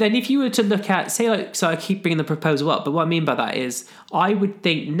 But then if you were to look at, say, like, so I keep bringing the proposal up, but what I mean by that is I would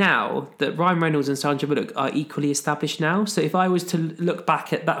think now that Ryan Reynolds and Sandra Bullock are equally established now. So if I was to look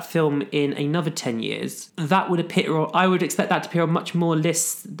back at that film in another 10 years, that would appear, I would expect that to appear on much more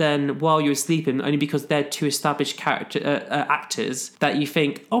lists than While You Were Sleeping, only because they're two established actors that you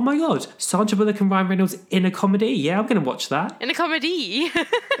think, oh my God, Sandra Bullock and Ryan Reynolds in a comedy? Yeah, I'm going to watch that. In a comedy.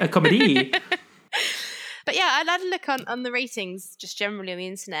 A comedy. But yeah, I had a look on the ratings just generally on the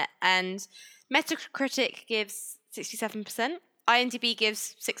internet, and Metacritic gives 67%, IMDb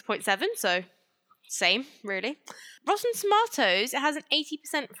gives 6.7, so same, really. Rotten Tomatoes, it has an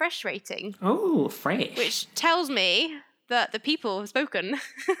 80% fresh rating. Oh, fresh. Which tells me that the people have spoken,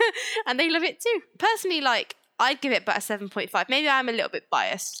 and they love it too. Personally, like, I'd give it about a 7.5. Maybe I'm a little bit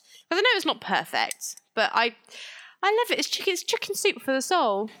biased, because I know it's not perfect, but I love it. It's chicken soup for the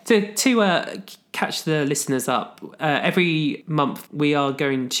soul. To catch the listeners up, every month we are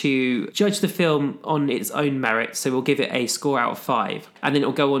going to judge the film on its own merit. So we'll give it a score out of 5. And then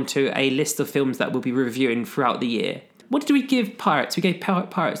it'll go on to a list of films that we'll be reviewing throughout the year. What did we give Pirates? We gave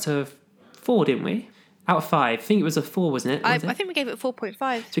Pirates a 4, didn't we? Out of 5. I think it was a 4, wasn't it? I think we gave it 4.5.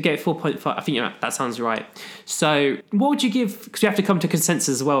 So we gave it 4.5. I think that sounds right. So what would you give? Because we have to come to consensus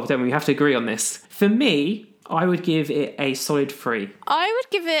as well, don't we? We have to agree on this. For me, I would give it a solid 3. I would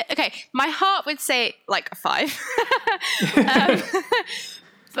give it... Okay, my heart would say like a 5.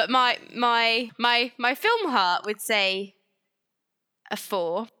 But my film heart would say a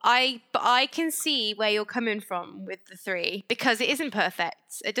 4. But I can see where you're coming from with the 3, because it isn't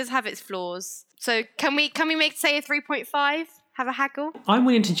perfect. It does have its flaws. So can we make, say, a 3.5? Have a haggle? I'm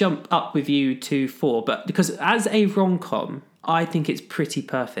willing to jump up with you to 4, but because as a rom-com, I think it's pretty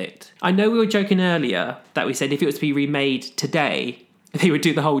perfect. I know we were joking earlier that we said if it was to be remade today, they would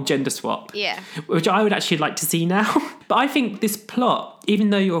do the whole gender swap. Yeah. Which I would actually like to see now. But I think this plot,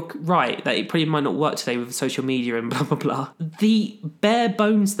 even though you're right that it probably might not work today with social media and blah, blah, blah, the bare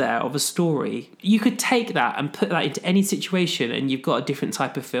bones there of a story, you could take that and put that into any situation and you've got a different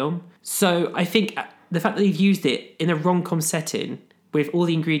type of film. So I think the fact that they've used it in a rom-com setting with all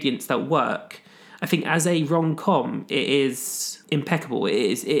the ingredients that work, I think as a rom-com, it is impeccable. It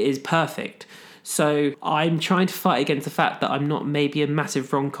is perfect. So I'm trying to fight against the fact that I'm not maybe a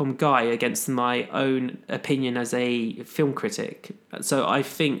massive rom-com guy against my own opinion as a film critic. So I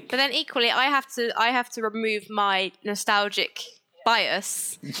think... But then equally, I have to remove my nostalgic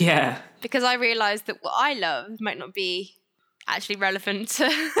bias. Yeah. Because I realise that what I love might not be actually relevant to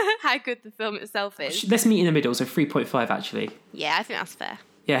how good the film itself is. Let's meet in the middle, so 3.5 actually. Yeah, I think that's fair.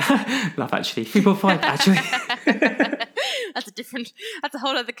 Yeah, love actually. 3.5 actually. That's a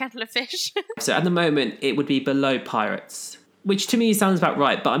whole other kettle of fish. So at the moment, it would be below Pirates, which to me sounds about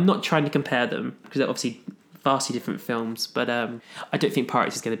right, but I'm not trying to compare them because they're obviously vastly different films, but I don't think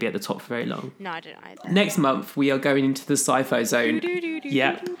Pirates is going to be at the top for very long. No, I don't either. Next month, we are going into the sci-fi zone.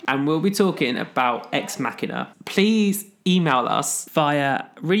 Yeah, and we'll be talking about Ex Machina. Please email us via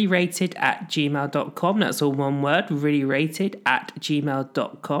reelyrated@gmail.com. That's all one word,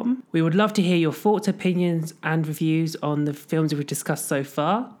 reelyrated@gmail.com. We would love to hear your thoughts, opinions, and reviews on the films that we've discussed so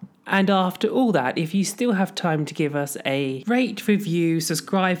far. And after all that, if you still have time to give us a rate, review,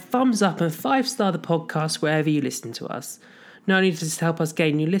 subscribe, thumbs up, and 5-star the podcast wherever you listen to us. Not only does this help us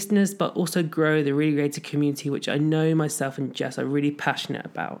gain new listeners, but also grow the Reely Rated community, which I know myself and Jess are really passionate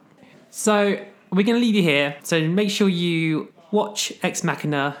about. So we're going to leave you here. So make sure you watch Ex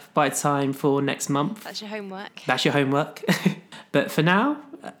Machina by time for next month. That's your homework. That's your homework. But for now,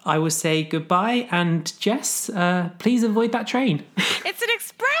 I will say goodbye. And Jess, please avoid that train. It's an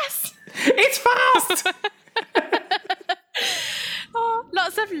express. It's fast. Oh,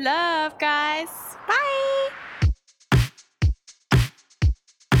 lots of love, guys. Bye.